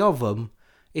minority of them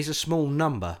is a small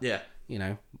number. yeah. You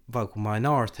know, vocal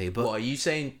minority, but What are you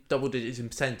saying? Double digits in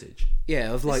percentage?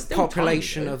 yeah, of like still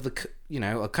population tiny, though. of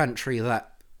the a country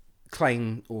that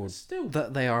claim or Still,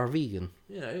 that they are vegan.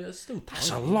 you know, that's still That's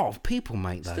tiny. a lot of people,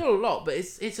 mate. Though, Still a lot, but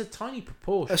it's a tiny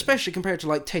proportion. especially compared to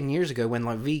like 10 years ago when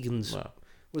like vegans Well,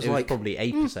 was it was like. probably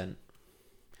 8%.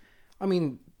 I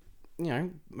mean, you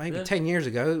know, maybe Yeah. 10 years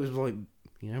ago it was like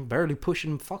barely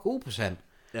pushing fuck all percent.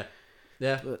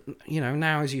 Yeah. But you know,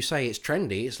 now as you say, it's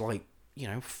trendy. It's like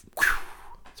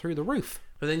through the roof.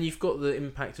 But then you've got the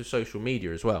impact of social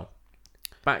media as well.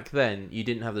 Back then, you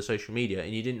didn't have the social media,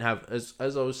 and you didn't have, as I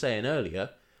was saying earlier,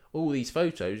 all these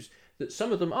photos that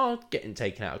some of them are getting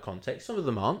taken out of context, some of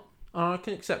them aren't. And I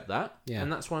can accept that. Yeah.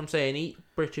 And that's why I'm saying eat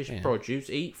British Yeah. produce,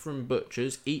 eat from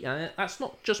butchers, and that's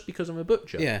not just because I'm a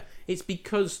butcher. Yeah, It's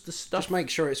because the stuff, just make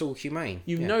sure it's all humane.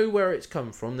 you Yeah. know where it's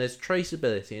come from, there's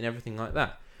traceability and everything like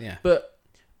that. Yeah. But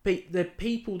the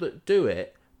people that do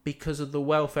it because of the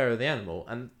welfare of the animal,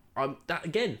 and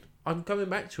I'm coming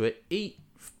back to it. Eat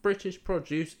British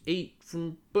produce, eat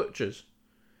from butchers,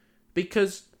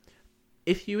 because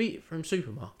if you eat from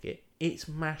supermarket, it's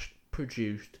mass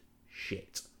produced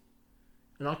shit,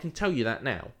 and I can tell you that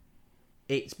now.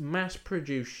 It's mass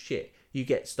produced shit. You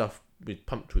get stuff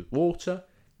pumped with water.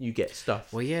 You get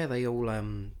stuff. Well, yeah, they all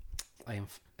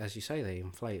as you say, they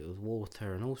inflate it with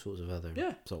water and all sorts of other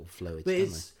sort of fluids. But Don't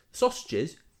it's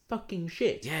sausages, fucking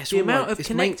shit. they? Yeah, it's the all amount like, of it's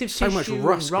connective so tissue much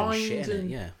rusk and and rind shit in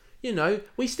and it. Yeah. you know,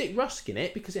 we stick rusk in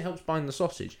it because it helps bind the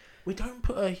sausage. We don't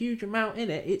put a huge amount in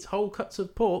it. It's whole cuts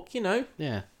of pork. You know,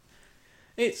 Yeah.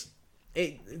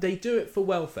 They do it for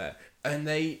welfare, and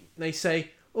they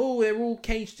say, oh, they're all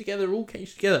caged together, all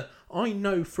caged together. I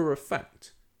know for a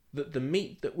fact that the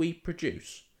meat that we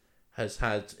produce has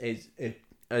had is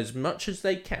as much as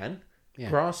they can, Yeah.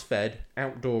 grass fed,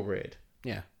 outdoor reared.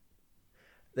 Yeah.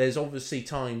 There's obviously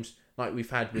times like we've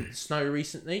had with snow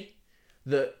recently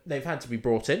that they've had to be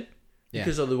brought in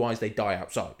because otherwise they die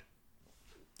outside.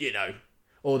 You know,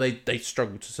 or they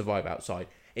struggle to survive outside.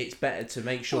 It's better to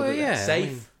make sure that they're safe,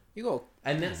 I mean, you got.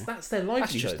 and that's their That's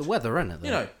livelihood. just the weather, isn't it? Though?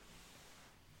 You know,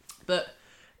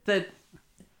 but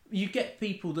you get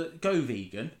people that go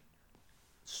vegan,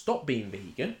 stop being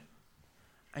vegan,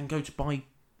 and go to buy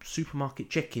supermarket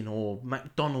chicken or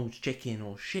McDonald's chicken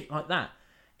or shit like that,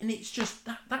 and it's just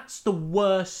that's the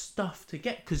worst stuff to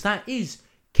get because that is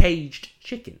caged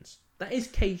chickens. That is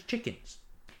caged chickens.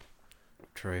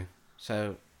 True.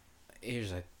 So,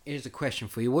 here's a question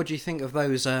for you. What do you think of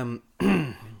those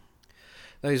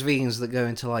those vegans that go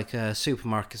into like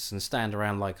supermarkets and stand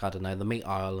around like, I don't know, the meat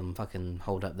aisle and fucking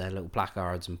hold up their little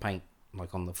placards and paint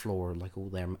like on the floor like all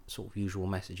their sort of usual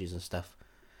messages and stuff?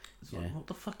 It's like, what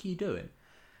the fuck are you doing?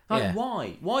 Like,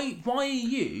 why? Why are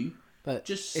you? But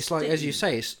Just it's like, as you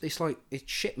sticking- say, it's like it's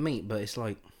shit meat, but it's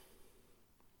like,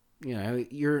 you know,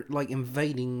 you're like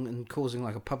invading and causing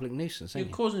like a public nuisance. You're Ain't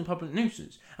you? causing a public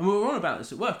nuisance, and we were on about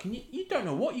this at work, and you don't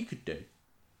know what you could do,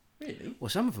 really. Well,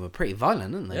 some of them are pretty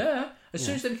violent, aren't they? Yeah. As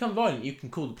soon as they become violent, you can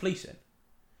call the police in.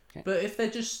 Okay. But if they're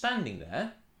just standing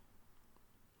there,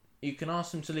 you can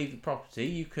ask them to leave the property.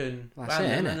 You can That's ban it,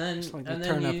 them, innit? and then It's like they and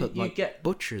turn then up at you like get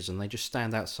butchers and they just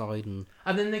stand outside and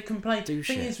and then they complain. do The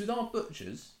thing shit. is, with our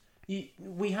butchers,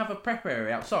 we have a prep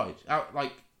area outside, out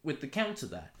like with the counter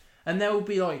there, and they'll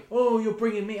be like, "Oh, you're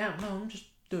bringing meat out." No, I'm just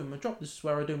doing my job. This is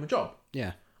where I do my job.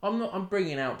 Yeah. I'm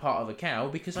bringing out part of a cow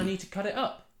because I need to cut it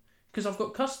up because I've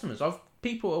got customers.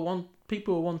 People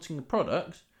are wanting the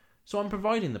product, so I'm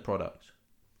providing the product.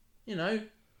 You know.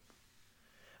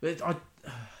 But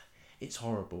it's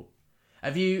horrible.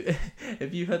 Have you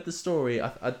heard the story?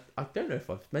 I don't know if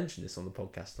I've mentioned this on the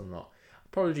podcast or not.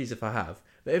 Apologies if I have.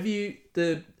 But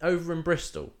over in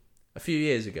Bristol a few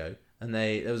years ago, and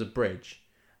there was a bridge,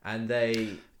 and I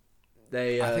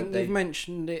think you've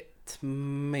mentioned it to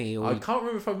me, or I can't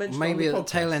remember if I mentioned maybe it on at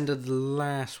the the tail podcast. end of the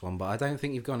last one, but I don't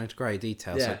think you've gone into great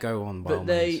detail. So go on. By all But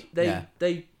means.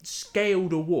 they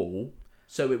scaled a wall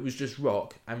so it was just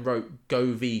rock and wrote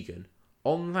 "Go Vegan."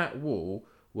 On that wall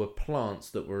were plants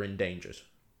that were endangered.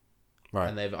 Right.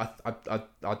 And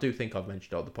I do think I've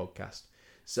mentioned it on the podcast.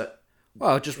 So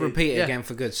Well, just repeat it yeah. again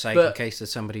for good sake, But- in case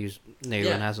there's somebody who's new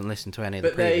Yeah. and hasn't listened to any of the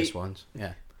But they- previous ones.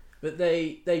 Yeah. But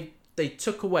they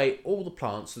took away all the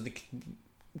plants, so they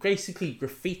basically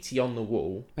graffiti on the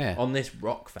wall Yeah. on this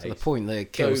rock face. To the point that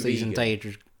it kills Go these vegan.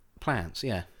 endangered plants.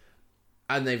 Yeah.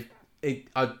 And they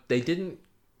didn't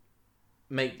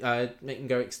make them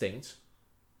go extinct,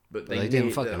 but They didn't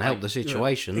knew fucking that, help the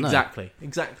situation, no. Exactly,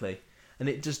 and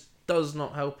it just does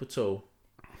not help at all.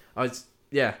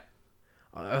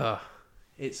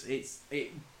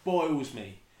 It boils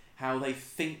me how they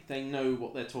think they know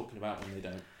what they're talking about when they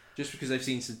don't, just because they've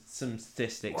seen some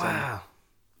statistics. Wow.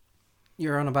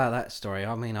 You're on about that story.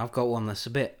 I mean, I've got one that's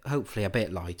hopefully a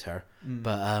bit lighter,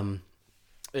 but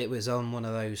it was on one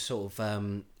of those sort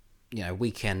of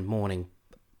weekend morning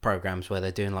programs where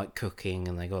they're doing like cooking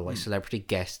and they got like celebrity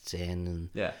guests in and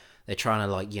Yeah. they're trying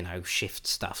to shift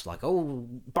stuff like, oh,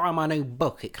 buy my new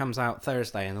book, it comes out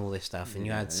Thursday and all this stuff. And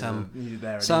you had some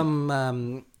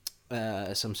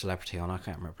celebrity on, I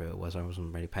can't remember who it was, I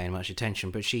wasn't really paying much attention,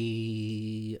 but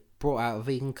she brought out a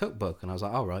vegan cookbook and I was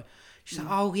like, all right. She's like,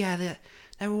 oh yeah,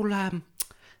 they're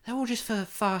all just for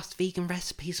fast vegan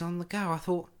recipes on the go. I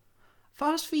thought,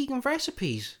 fast vegan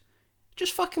recipes?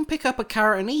 Just fucking pick up a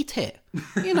carrot and eat it.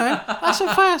 You know, that's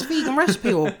a fast vegan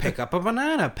recipe. Or pick up a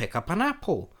banana, pick up an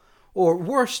apple. Or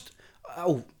worst,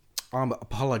 I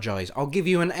apologise, I'll give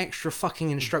you an extra fucking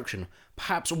instruction.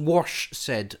 Perhaps wash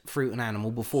said fruit and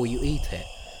animal before you eat it.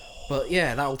 But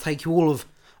yeah, that'll take you all of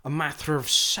a matter of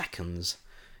seconds.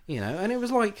 You know, and it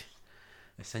was like...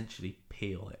 Essentially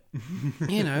peel it.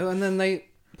 You know, and then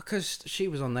because she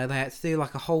was on there, they had to do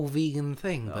like a whole vegan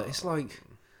thing. But it's like...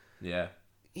 Yeah.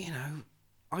 You know,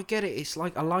 I get it, it's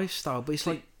like a lifestyle, but it's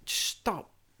like, just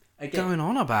stop Again, going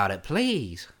on about it,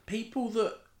 please. people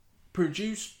that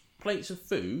produce plates of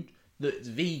food that's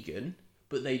vegan,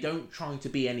 but they don't try to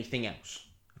be anything else.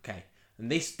 Okay, and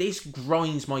this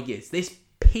grinds my gears. This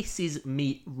pisses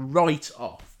me right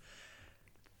off.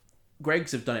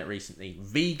 Greg's have done it recently.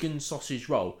 Vegan sausage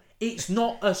roll. It's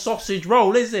not a sausage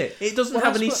roll, is it? It doesn't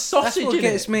have any sausage That's what in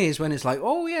gets it. me is when it's like,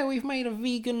 oh yeah, we've made a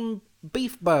vegan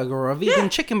beef burger or a vegan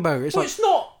chicken burger. It's Well, like, it's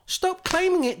not. stop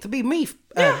claiming it to be meat.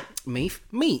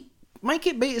 Meat. Make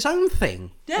it be its own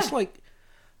thing. Yeah. It's like,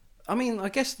 I mean, I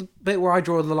guess the bit where I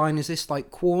draw the line is this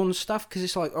like Quorn stuff, because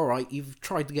it's like, all right, you've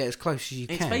tried to get as close as you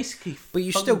It's can. basically but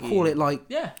you still fungi. call it like,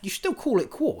 Yeah. you still call it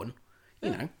Quorn, you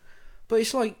know. But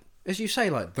it's like, as you say,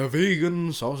 like the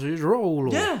vegan sausage roll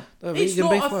or Yeah, the it's vegan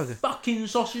not beef a burger. fucking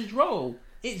sausage roll.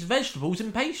 It's vegetables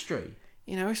and pastry.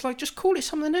 You know, it's like, just call it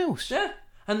something else. Yeah,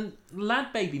 and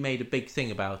Lad Baby made a big thing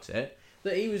about it.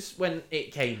 That he was when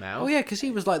it came out. Oh yeah, because he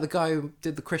was like the guy who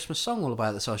did the Christmas song all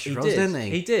about the sausage rolls, didn't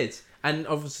he? He did, and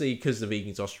obviously because the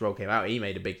vegan sausage roll came out, he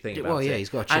made a big thing about it. Well, yeah, he's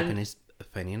got a chip And- in his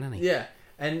opinion, hasn't he? Yeah,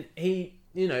 and he,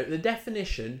 the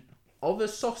definition of a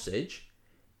sausage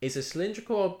is a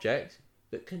cylindrical object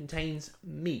that contains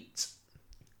meat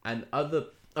and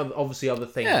obviously other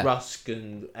things, Yeah. rusk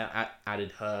and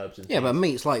added herbs and Yeah, but things.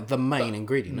 meat's like the main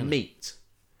ingredient, isn't it?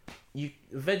 Meat.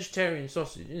 Vegetarian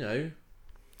sausage,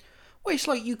 Well, it's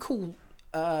like you call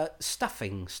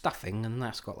stuffing, and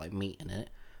that's got like meat in it.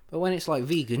 But when it's like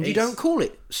vegan, you It's- don't call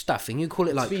it stuffing. You call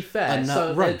it like to be fair, a nut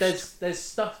so roast. there's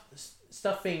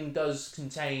stuffing does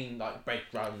contain like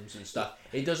breadcrumbs and stuff.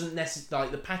 It doesn't necessarily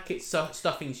like the packet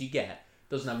stuffings you get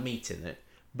doesn't have meat in it,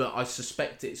 but I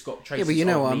suspect it's got traces. Yeah, but you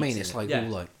know of what I meat mean. in It's it. like Yeah. all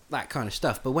like that kind of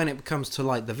stuff. But when it comes to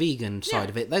like the vegan side Yeah.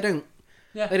 of it, they don't.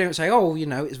 Yeah. They don't say, oh,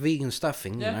 it's vegan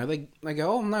stuffing. Yeah. You know, they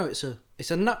go, oh no,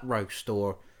 it's a nut roast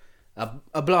or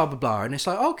a blah blah blah, and it's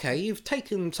like, okay, you've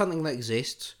taken something that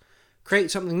exists,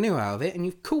 create something new out of it, and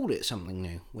you've called it something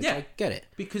new, which Yeah. I get it.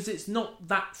 because it's not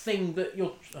that thing that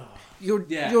you're.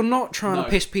 Yeah. You're not trying No. to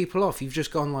piss people off. You've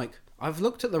just gone like, I've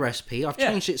looked at the recipe, I've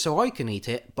Yeah. changed it so I can eat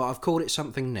it, but I've called it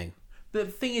something new. the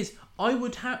thing is, I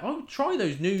would try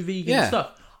those new vegan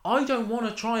stuff. I don't want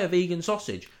to try a vegan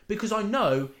sausage because I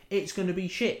know it's going to be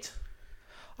shit.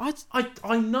 I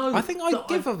know. I think I'd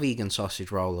give a vegan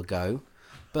sausage roll a go,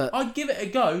 but I'd give it a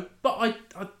go. But I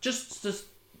just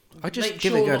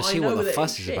give it a go to see what the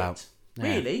fuss is about.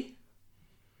 Yeah. Really,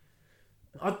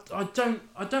 I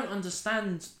don't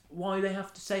understand why they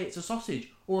have to say it's a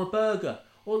sausage or a burger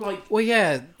or like. Well,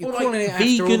 yeah, you're calling it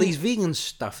after all these vegan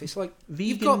stuff. It's like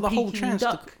you've got the whole chance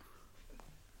duck.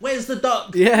 Where's the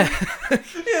duck? Yeah.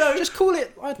 You know, just call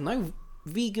it, I don't know,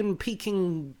 vegan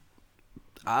Peking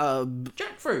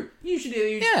jackfruit. Usually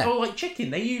they use, or like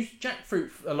chicken. They use jackfruit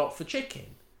a lot for chicken.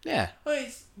 Yeah. Well,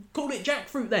 call it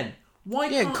jackfruit then. Why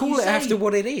can't you call it after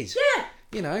what it is. Yeah.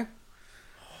 You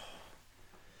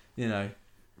know.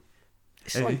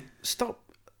 It's like, stop.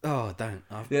 Oh, don't.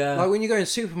 Like when you go in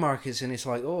supermarkets and it's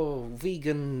like, oh,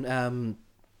 vegan,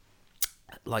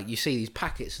 like you see these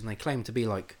packets and they claim to be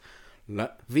like,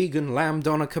 vegan lamb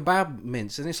doner kebab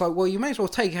mince, and it's like, well, you may as well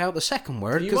take out the second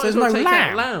word because there's no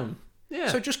lamb. Yeah.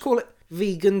 So just call it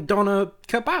vegan doner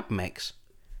kebab mix,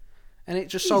 and it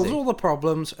just solves all the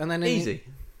problems. And then easy.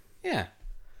 Yeah.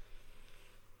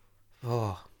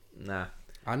 Oh. Nah.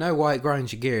 I know why it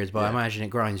grinds your gears, but I imagine it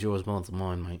grinds yours more than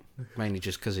mine, mate. Mainly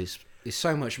just because it's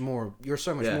so much more. You're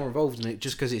so much more involved in it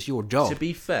just because it's your job. To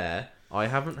be fair, I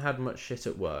haven't had much shit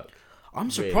at work. I'm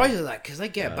surprised at that because they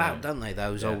get about, don't they?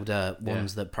 Those old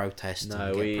ones that protest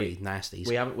and get pretty nasty.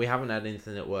 We haven't had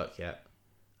anything at work yet.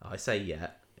 I say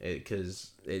yet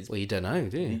because it's. Well, you don't know,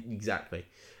 do you? Exactly,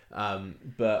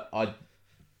 but I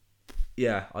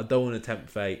don't want to tempt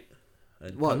fate.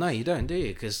 No, you don't, do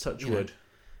you? Because touch wood.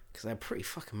 Because they're pretty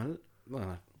fucking.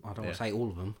 Well, I don't want to say all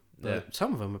of them, but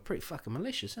some of them are pretty fucking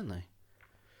malicious, aren't they?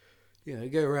 You know, they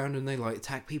go around and they like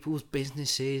attack people's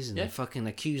businesses and they fucking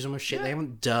accuse them of shit they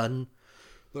haven't done.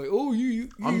 Like, oh, you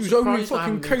use only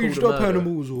fucking caged up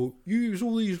animals, or you use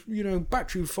all these,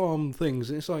 battery farm things.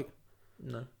 And it's like,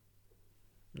 no.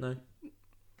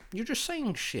 You're just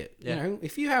saying shit. You know,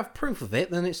 if you have proof of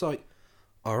it, then it's like,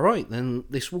 all right, then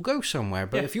this will go somewhere.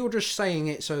 But if you're just saying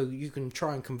it so you can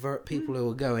try and convert people who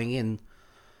are going in,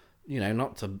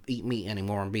 not to eat meat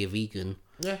anymore and be a vegan.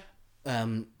 Yeah.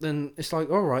 Then it's like,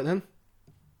 all right, then.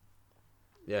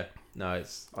 Yeah. No,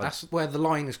 that's where the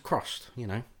line is crossed.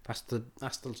 That's the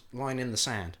line in the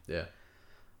sand. Yeah.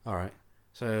 All right.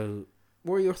 So,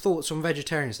 what are your thoughts on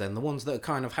vegetarians then? The ones that are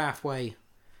kind of halfway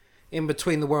in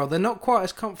between the world. They're not quite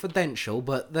as confidential,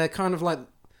 but they're kind of like,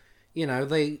 they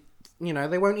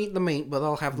won't eat the meat, but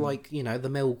they'll have like, the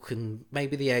milk and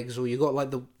maybe the eggs. Or you got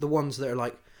like the ones that are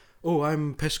like, oh,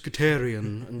 I'm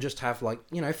pescatarian, and just have like,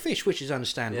 fish, which is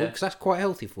understandable because that's quite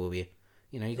healthy for you.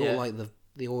 You got like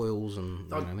the oils and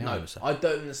the other stuff. I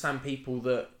don't understand people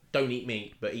that don't eat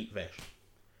meat but eat fish.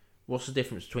 What's the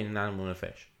difference between an animal and a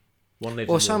fish? One lives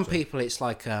in water. Some people it's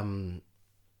like some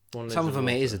of them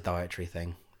it is a dietary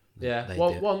thing. Yeah.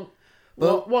 One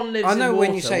lives I know in water,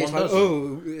 when you say it's like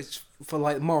doesn't. it's for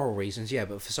like moral reasons,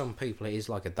 but for some people it is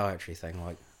like a dietary thing,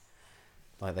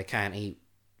 like they can't eat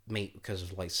meat because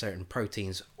of like certain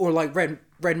proteins, or like red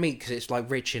meat because it's like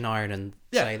rich in iron, and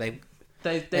say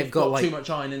they've got like, too much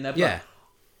iron in their blood.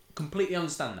 Completely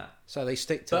understand that. So they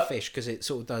stick to fish because it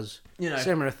sort of does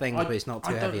similar things, but it's not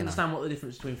too heavy enough. I don't understand what the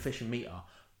difference between fish and meat are.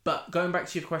 But going back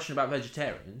to your question about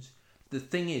vegetarians, the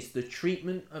thing is, the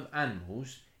treatment of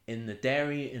animals in the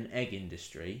dairy and egg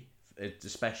industry,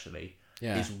 especially,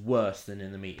 is worse than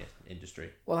in the meat industry.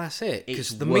 Well, that's it.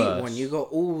 Because the meat one, you got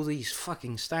all these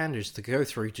fucking standards to go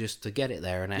through just to get it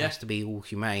there, and it has to be all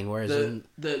humane. Whereas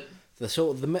the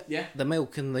sort of the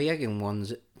milk and the egg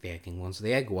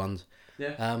ones.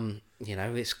 Yeah.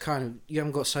 It's kind of, you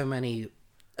haven't got so many.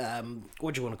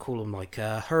 What do you want to call them? Like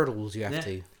hurdles you have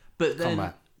to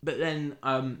combat. But then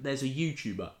there's a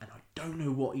YouTuber, and I don't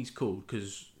know what he's called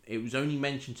because it was only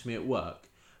mentioned to me at work,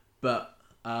 but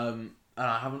and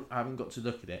I haven't got to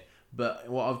look at it. But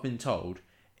what I've been told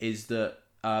is that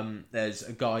there's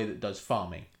a guy that does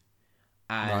farming,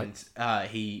 and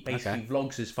he basically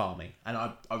vlogs his farming, and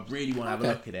I really want to have a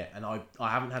look at it, and I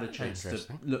haven't had a chance to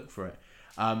look for it.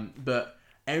 But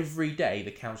every day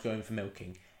the cow's going for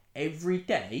milking. Every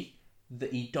day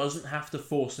that he doesn't have to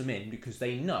force them in because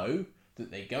they know that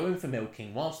they go in for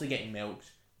milking whilst they're getting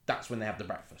milked. That's when they have the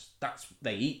breakfast.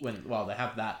 They eat while they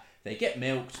have that. They get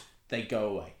milked. They go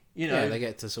away. They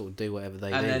get to sort of do whatever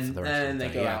they do for the rest of the day. And then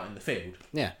they go out in the field.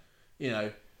 Yeah.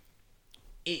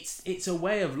 It's a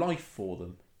way of life for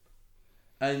them,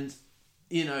 and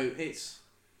it's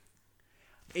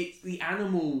the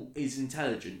animal is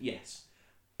intelligent, yes,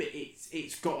 but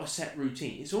it's got a set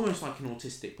routine. It's almost like an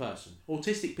autistic person.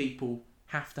 Autistic people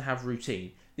have to have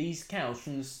routine. These cows,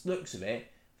 from the looks of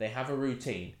it, they have a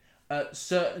routine. At a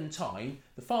certain time,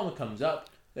 the farmer comes up,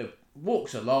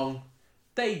 walks along,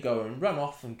 they go and run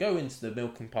off and go into the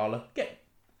milking parlour,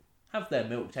 have their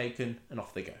milk taken, and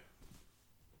off they go.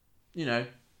 You know,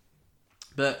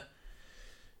 but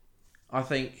I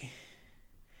think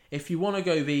if you want to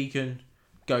go vegan,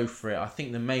 go for it. I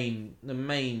think the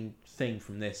main thing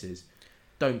from this is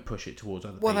don't push it towards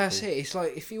other people. Well, that's it. It's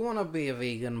like, if you want to be a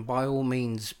vegan, by all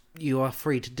means, you are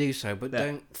free to do so, but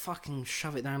don't fucking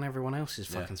shove it down everyone else's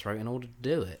fucking throat in order to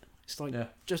do it. It's like,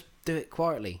 just do it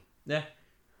quietly. Yeah.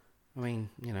 I mean,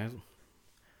 you know,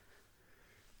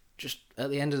 just at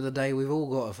the end of the day, we've all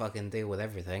got to fucking deal with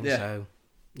everything. Yeah. So,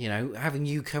 you know, having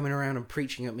you coming around and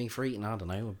preaching at me for eating, I don't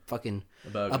know,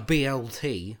 a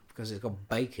BLT because it's got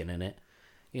bacon in it,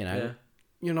 you know,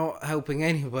 you're not helping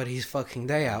anybody's fucking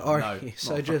day out, are you?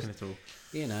 So not just, at all.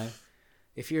 You know,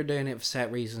 if you're doing it for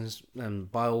set reasons, then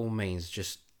by all means,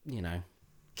 just, you know,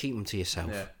 keep them to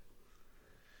yourself. Yeah.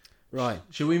 Right.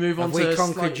 Shall we move on have to we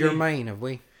conquered your main, have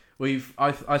we?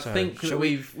 I think that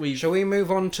we've shall we move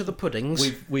on to the puddings?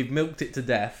 We've milked it to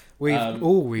death.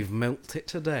 We've milked it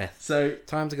to death. So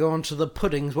time to go on to the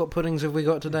puddings. What puddings have we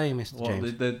got today, Mr.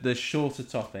 James? The shorter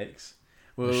topics.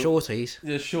 The shorties.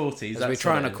 The shorties. As we're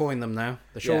trying to coin them now.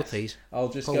 The shorties. Yes. I'll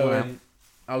just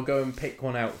I'll go and pick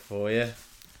one out for you.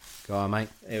 Go on, mate.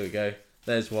 Here we go.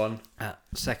 There's one.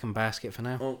 Second basket for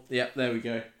now. Oh, yeah, there we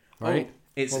go. Right. Oh,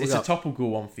 it's a topical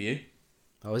one for you.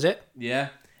 Oh, is it? Yeah.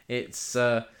 It's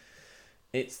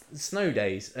snow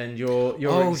days, and your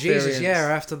oh experience... Jesus,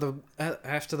 yeah.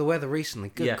 After the weather recently,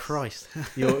 good Christ.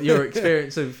 your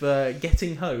experience of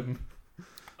getting home.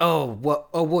 Oh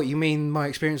what you mean? My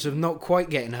experience of not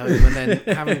quite getting home and then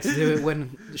having to do it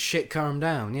when shit calmed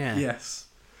down? Yeah. Yes.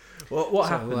 Well, what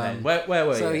happened then? Where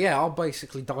were you? So yeah, I'll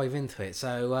basically dive into it.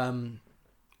 So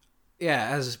yeah,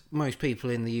 as most people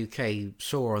in the UK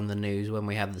saw on the news when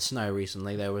we had the snow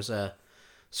recently, there was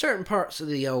certain parts of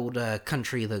the old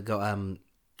country that got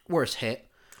worse hit.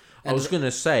 And I was going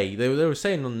to say, they were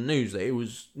saying on the news that it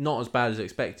was not as bad as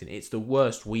expected. It's the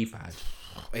worst we've had.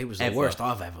 It was the worst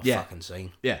I've ever fucking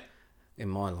seen. Yeah. In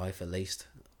my life, at least.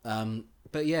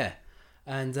 But yeah.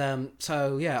 And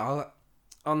so, yeah,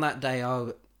 on that day,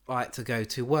 I had to go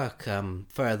to work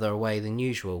further away than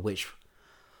usual, which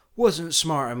wasn't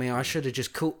smart of me. I should have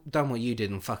just done what you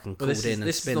did and fucking called in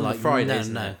and been like, Friday,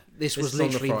 no. This was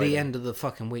literally the end of the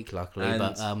fucking week, luckily.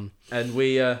 And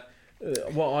we...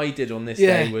 what I did on this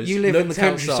day was you live in the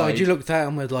countryside. Outside. You looked out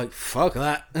and was like, "Fuck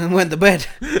that," and went to bed.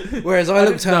 Whereas I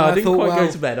looked out, and I didn't thought, quite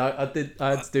go to bed. I had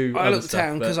to do. I other looked stuff,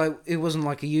 out because it wasn't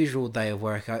like a usual day of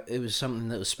work. It was something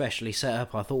that was specially set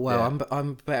up. I thought, well,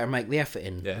 I'm better make the effort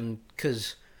in, and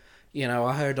because you know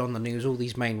I heard on the news all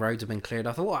these main roads have been cleared.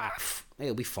 I thought,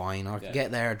 it'll be fine. I can get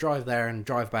there, drive there, and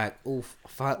drive back. All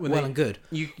well and good.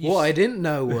 What I didn't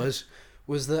know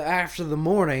was that after the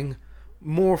morning,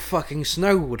 more fucking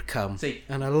snow would come.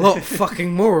 And a lot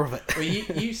fucking more of it. Well,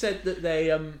 you said that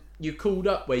they you called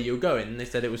up where you were going and they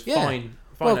said it was fine.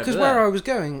 Well, because where I was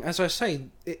going, as I say,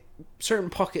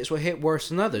 certain pockets were hit worse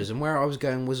than others, and where I was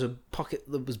going was a pocket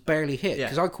that was barely hit.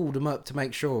 Because I called them up to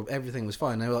make sure everything was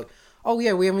fine. They were like, "Oh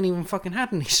yeah, we haven't even fucking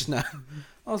had any snow."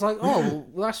 I was like, "Oh,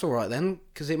 well, that's all right then,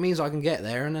 because it means I can get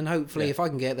there, and then hopefully if I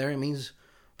can get there, it means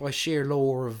by sheer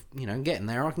law of getting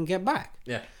there, I can get back."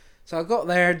 Yeah. So I got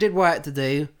there, did what I had to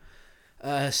do.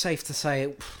 Safe to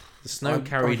say, the snow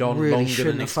carried on longer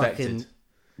than expected.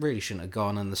 Really shouldn't have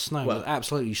gone, and the snow was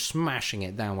absolutely smashing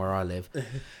it down where I live.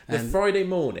 The Friday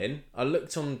morning, I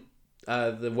looked on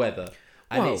the weather,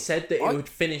 and it said that it would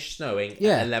finish snowing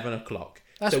at 11 o'clock.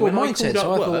 That's what mine said,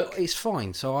 so I thought, it's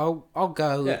fine. So I'll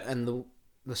go, and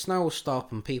the snow will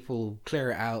stop, and people will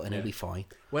clear it out, and it'll be fine.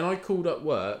 When I called up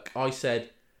work, I said,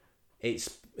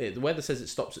 the weather says it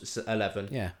stops at 11.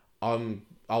 Yeah.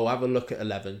 I'll have a look at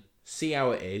 11, see how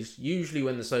it is. Usually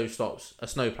when the snow stops, a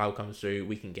snowplow comes through,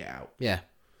 we can get out. Yeah.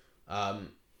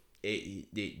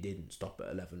 It didn't stop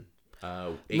at 11.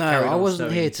 No, I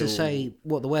wasn't here to say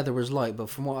what the weather was like, but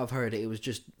from what I've heard, it was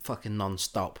just fucking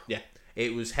non-stop. Yeah.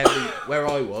 It was heavy where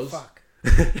I was. Fuck.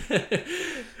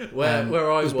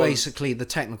 where I was basically the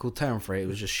technical term for it. It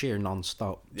was just sheer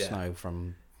non-stop snow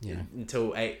from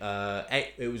until 8.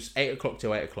 It was 8 o'clock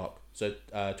till 8 o'clock. So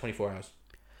 24 hours.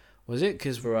 Was it?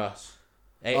 Because for us.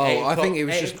 I think it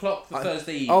was 8 just o'clock for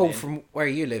Thursday evening. Oh, from where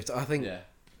you lived, I think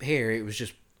here it was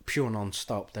just pure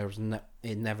non-stop. There was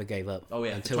it never gave up. Oh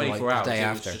yeah, until 24 hours. The day it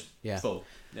after. Was just full.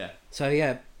 Yeah.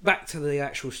 So back to the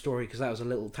actual story because that was a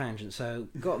little tangent. So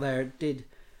got there, did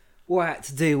what I had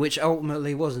to do, which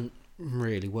ultimately wasn't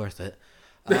really worth it.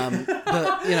 But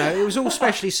it was all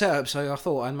specially set up, so I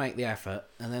thought I'd make the effort,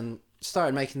 and then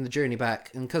started making the journey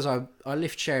back, and because I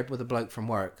lift shared with a bloke from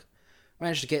work,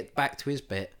 managed to get back to his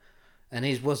bit, and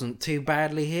his wasn't too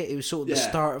badly hit. It was sort of the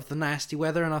start of the nasty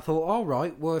weather, and I thought, all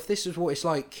right, well, if this is what it's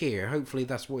like here, hopefully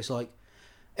that's what it's like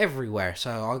everywhere. So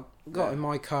I got in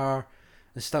my car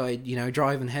and started,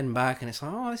 driving, heading back, and it's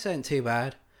like, oh, this ain't too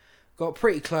bad. Got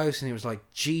pretty close, and it was like,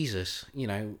 Jesus,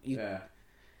 to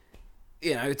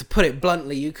put it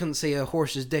bluntly, you couldn't see a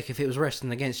horse's dick if it was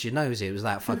resting against your nose. It was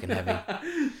that fucking heavy.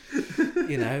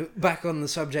 Back on the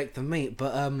subject of meat,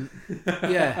 but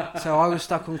so I was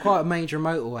stuck on quite a major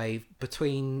motorway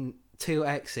between two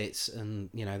exits, and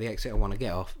the exit I want to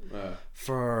get off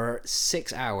for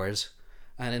 6 hours,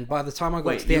 and then by the time I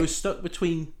got to the you were stuck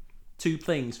between two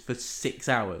things for 6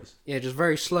 hours. Yeah, just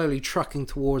very slowly trucking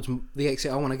towards the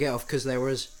exit I want to get off, because there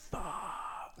was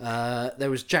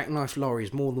jackknife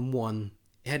lorries, more than one,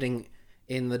 heading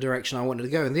in the direction I wanted to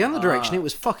go. In the other direction, it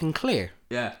was fucking clear.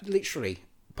 Yeah, literally.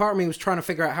 Part of me was trying to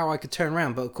figure out how I could turn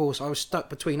around, but of course I was stuck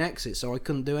between exits, so I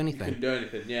couldn't do anything. You couldn't do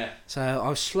anything, yeah. So I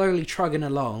was slowly trugging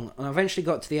along, and I eventually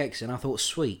got to the exit, and I thought,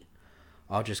 sweet,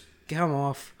 I'll just come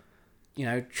off,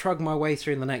 trug my way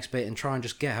through the next bit and try and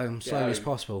just get home slowly as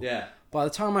possible. Yeah. By the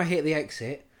time I hit the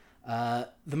exit, the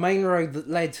main road that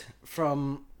led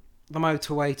from the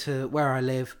motorway to where I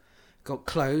live got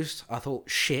closed. I thought,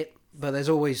 shit, but there's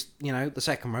always, the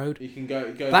second road. You can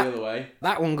go the other way.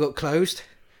 That one got closed.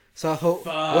 So I thought,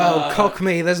 well, cock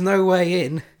me, there's no way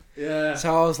in. Yeah.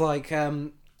 So I was like, I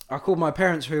called my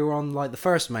parents who were on like the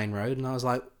first main road, and I was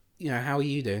like, how are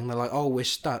you doing? They're like, oh, we're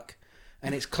stuck,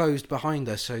 and it's closed behind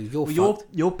us, so you're fucked.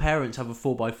 Your parents have a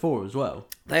 4x4 as well.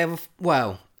 They have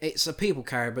it's a people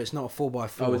carrier, but it's not a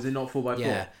 4x4. Oh, is it not 4x4?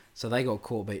 Yeah. So they got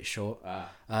caught a bit short.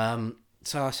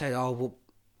 So I said, oh, well,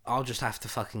 I'll just have to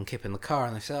fucking kip in the car,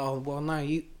 and they said, oh, well, no,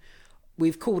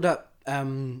 we've called up,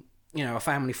 a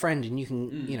family friend, and you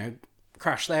can,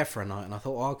 crash there for a night. And I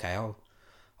thought, oh, okay,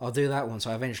 I'll do that one.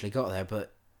 So I eventually got there,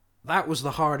 but that was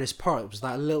the hardest part. It was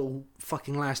that little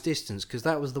fucking last distance, because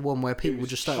that was the one where people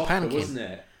just started panicking. Wasn't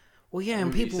it? Well, yeah,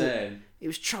 and people, it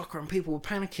was chocker, and people were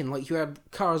panicking. Like, you had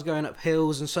cars going up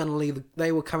hills, and suddenly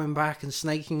they were coming back and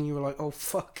snaking, and you were like, oh,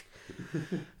 fuck.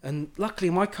 And luckily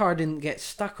my car didn't get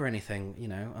stuck or anything,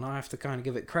 and I have to kind of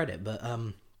give it credit, but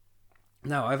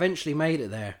no, I eventually made it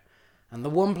there, and the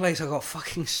one place I got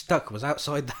fucking stuck was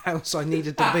outside the house I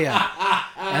needed to be at,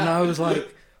 and I was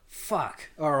like, fuck,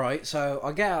 alright. So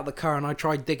I get out of the car and I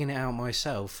tried digging it out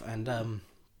myself, and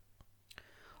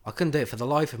I couldn't do it for the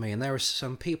life of me. And there were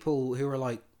some people who were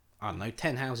like, I don't know,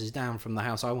 10 houses down from the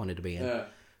house I wanted to be in,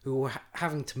 who were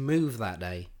having to move that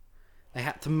day. They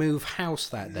had to move house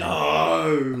that day.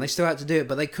 No! And they still had to do it,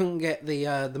 but they couldn't get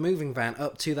the moving van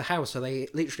up to the house, so they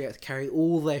literally had to carry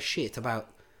all their shit about,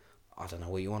 I don't know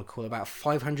what you want to call it, about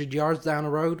 500 yards down the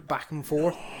road, back and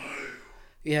forth. No.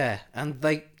 Yeah, and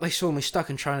they saw me stuck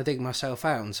and trying to dig myself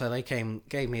out, and so they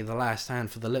gave me the last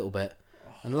hand for the little bit.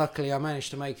 And luckily I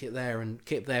managed to make it there and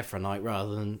keep there for a night,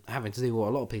 rather than having to do what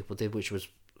a lot of people did, which was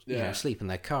sleep in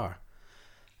their car.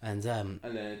 And then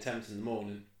attempt in the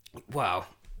morning. Well,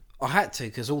 I had to,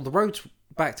 because all the roads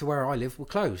back to where I live were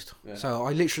closed. Yeah. So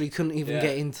I literally couldn't even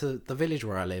get into the village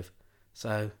where I live.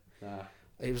 So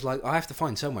it was like, I have to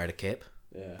find somewhere to kip.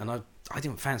 Yeah. And I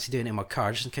didn't fancy doing it in my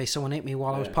car, just in case someone hit me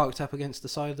while I was parked up against the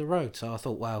side of the road. So I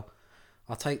thought, well,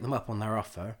 I'll take them up on their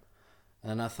offer.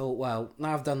 And I thought, well,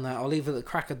 now I've done that, I'll leave it at the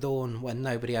crack of dawn when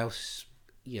nobody else,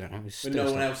 is when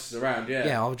no one else is around,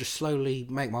 Yeah, I'll just slowly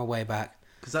make my way back.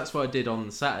 Because that's what I did on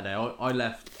Saturday. I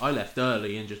left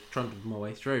early and just trundled my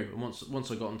way through. And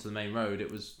once I got onto the main road,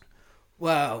 it was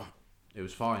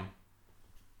fine.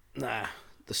 Nah,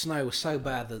 the snow was so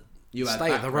bad that the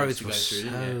state of the roads was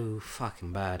so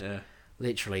fucking bad. Yeah.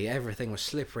 Literally, everything was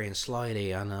slippery and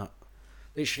slidey. And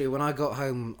literally, when I got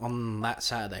home on that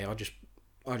Saturday, I just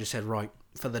said, right,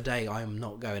 for the day, I am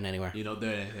not going anywhere. You're not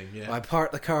doing anything. Yeah. I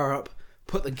parked the car up,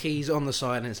 put the keys on the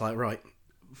side, and it's like, right.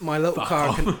 My little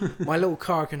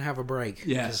car can have a break.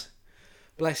 Yes.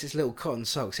 Bless its little cotton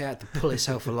socks. It had to pull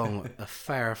itself along a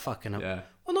fair fucking... Yeah.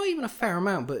 Well, not even a fair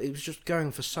amount, but it was just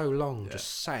going for so long,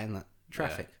 just sat in that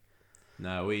traffic. Yeah.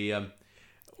 No, we...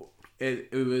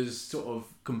 It was sort of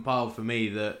compiled for me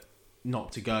that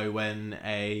not to go when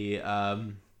a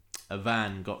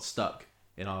van got stuck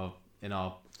in our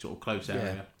sort of close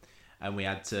area, and we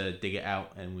had to dig it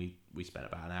out, and we spent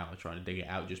about an hour trying to dig it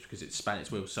out just because it span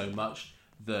its wheels so much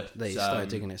that you started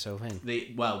digging itself in.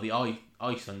 The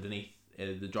ice underneath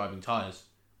the driving tyres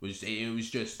was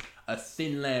just a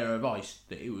thin layer of ice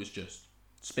that it was just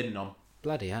spinning on.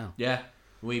 Bloody hell! Yeah,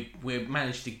 we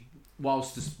managed to,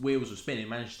 whilst the wheels were spinning,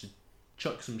 managed to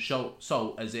chuck some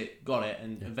salt as it got it,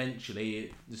 and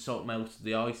eventually the salt melted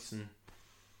the ice, and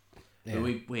Yeah.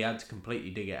 But we had to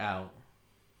completely dig it out.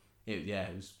 It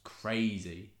was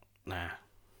crazy. Nah.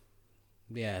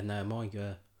 Yeah, no,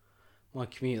 my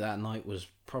commute that night was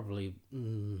probably,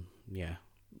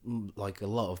 like a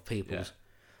lot of people's. Yeah.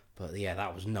 But yeah,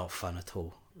 that was not fun at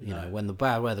all. You know, when the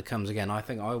bad weather comes again, I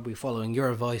think I'll be following your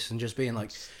advice and just being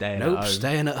like, staying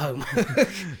at home.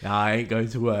 Nah, I ain't going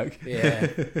to work. Yeah.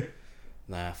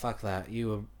 Nah, fuck that.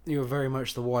 You were very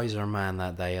much the wiser man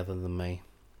that day, other than me.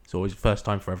 It's always the first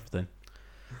time for everything.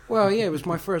 Well, yeah, it was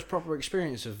my first proper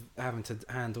experience of having to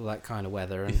handle that kind of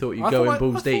weather. And You thought you'd go in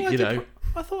balls deep, you know.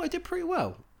 I thought I did pretty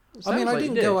well. I Sounds mean, I like you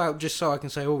didn't did. go out just so I can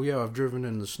say, "Oh yeah, I've driven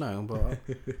in the snow," but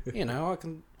you know,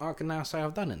 I can now say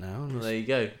I've done it now. Well, there you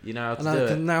go. You know how to And do I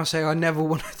can it. now say I never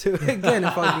want to do it again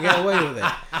if I can get away with it.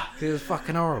 'Cause it was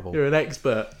fucking horrible. You're an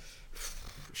expert.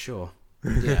 Sure.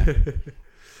 Yeah.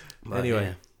 But,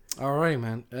 Anyway. yeah. Alrighty,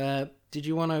 man. Did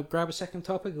you want to grab a second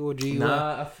topic, or do you?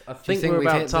 Nah, I do you think we're we've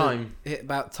about hit time. Hit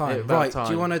about time. Hit about Right. time.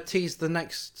 Do you want to tease the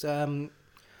next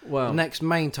Well, next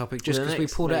main topic? Just the because we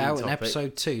next pulled it main out in topic,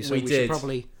 episode 2, so we we did.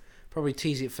 should probably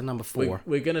tease it for number 4.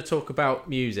 we're going to talk about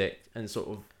music and sort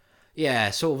of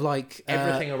Yeah, sort of like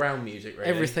everything around music, really.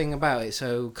 everything about it.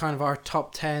 So kind of our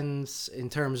top 10s in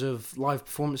terms of live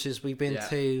performances we've been Yeah.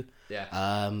 to.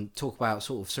 Yeah. Talk about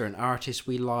sort of certain artists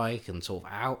we like and sort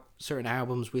of certain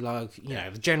albums we like. You know,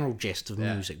 the general gist of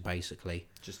Yeah. music, basically.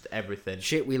 Just everything.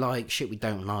 Shit we like, shit we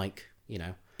don't like. You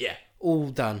know, Yeah. all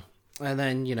done. And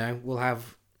then we'll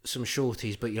have some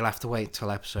shorties, but you'll have to wait till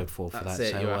episode 4 for That's that.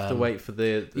 it. So, You have to wait for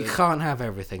the You can't have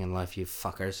everything in life, you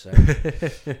fuckers. So,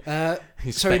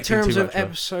 He's so in expecting terms too of much, man.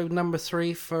 episode number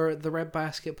 3 for the Red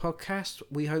Basket podcast,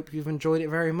 we hope you've enjoyed it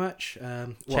very much.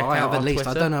 Check Well, I out have at our least.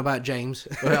 Twitter. I don't know about James.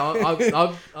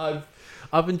 Well,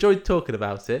 I've enjoyed talking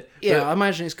about it. Yeah, but I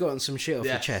imagine it's gotten some shit off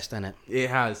your Yes. chest, hasn't it? it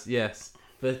has, yes.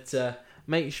 But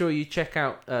make sure you check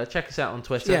us out on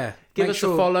Twitter. Yeah, Give make us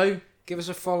sure- a follow. Give us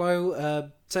a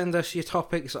follow. Send us your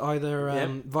topics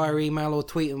either via email or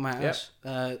tweet them at Yep. us.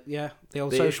 The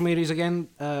old The- social medias again.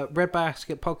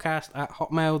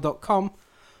 redbasketpodcast@hotmail.com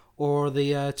or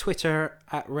the Twitter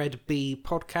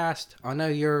 @redbpodcast. I know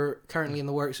you're currently in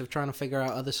the works of trying to figure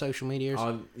out other social medias.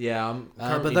 I'm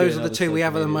But those are the two we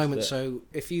have at the social moment. medias, So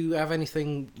if you have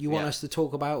anything you want Yeah. us to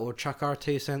talk about or chuck our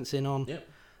 2 cents in on, Yep.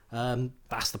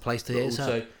 that's the place to but hit us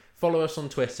up. also follow us on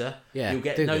Twitter. Yeah, You'll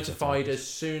get do give us a notified follow. as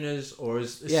soon as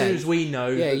Yeah. soon as we know.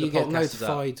 Yeah, that you the get podcast is up.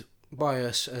 notified by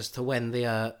us as to when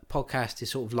the podcast is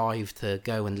sort of live to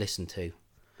go and listen to.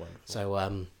 Wonderful. So,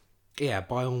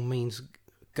 by all means,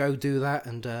 go do that.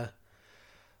 And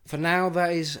for now,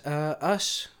 that is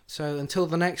us. So until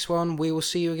the next one, we will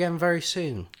see you again very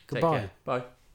soon. Take Goodbye. care. Bye.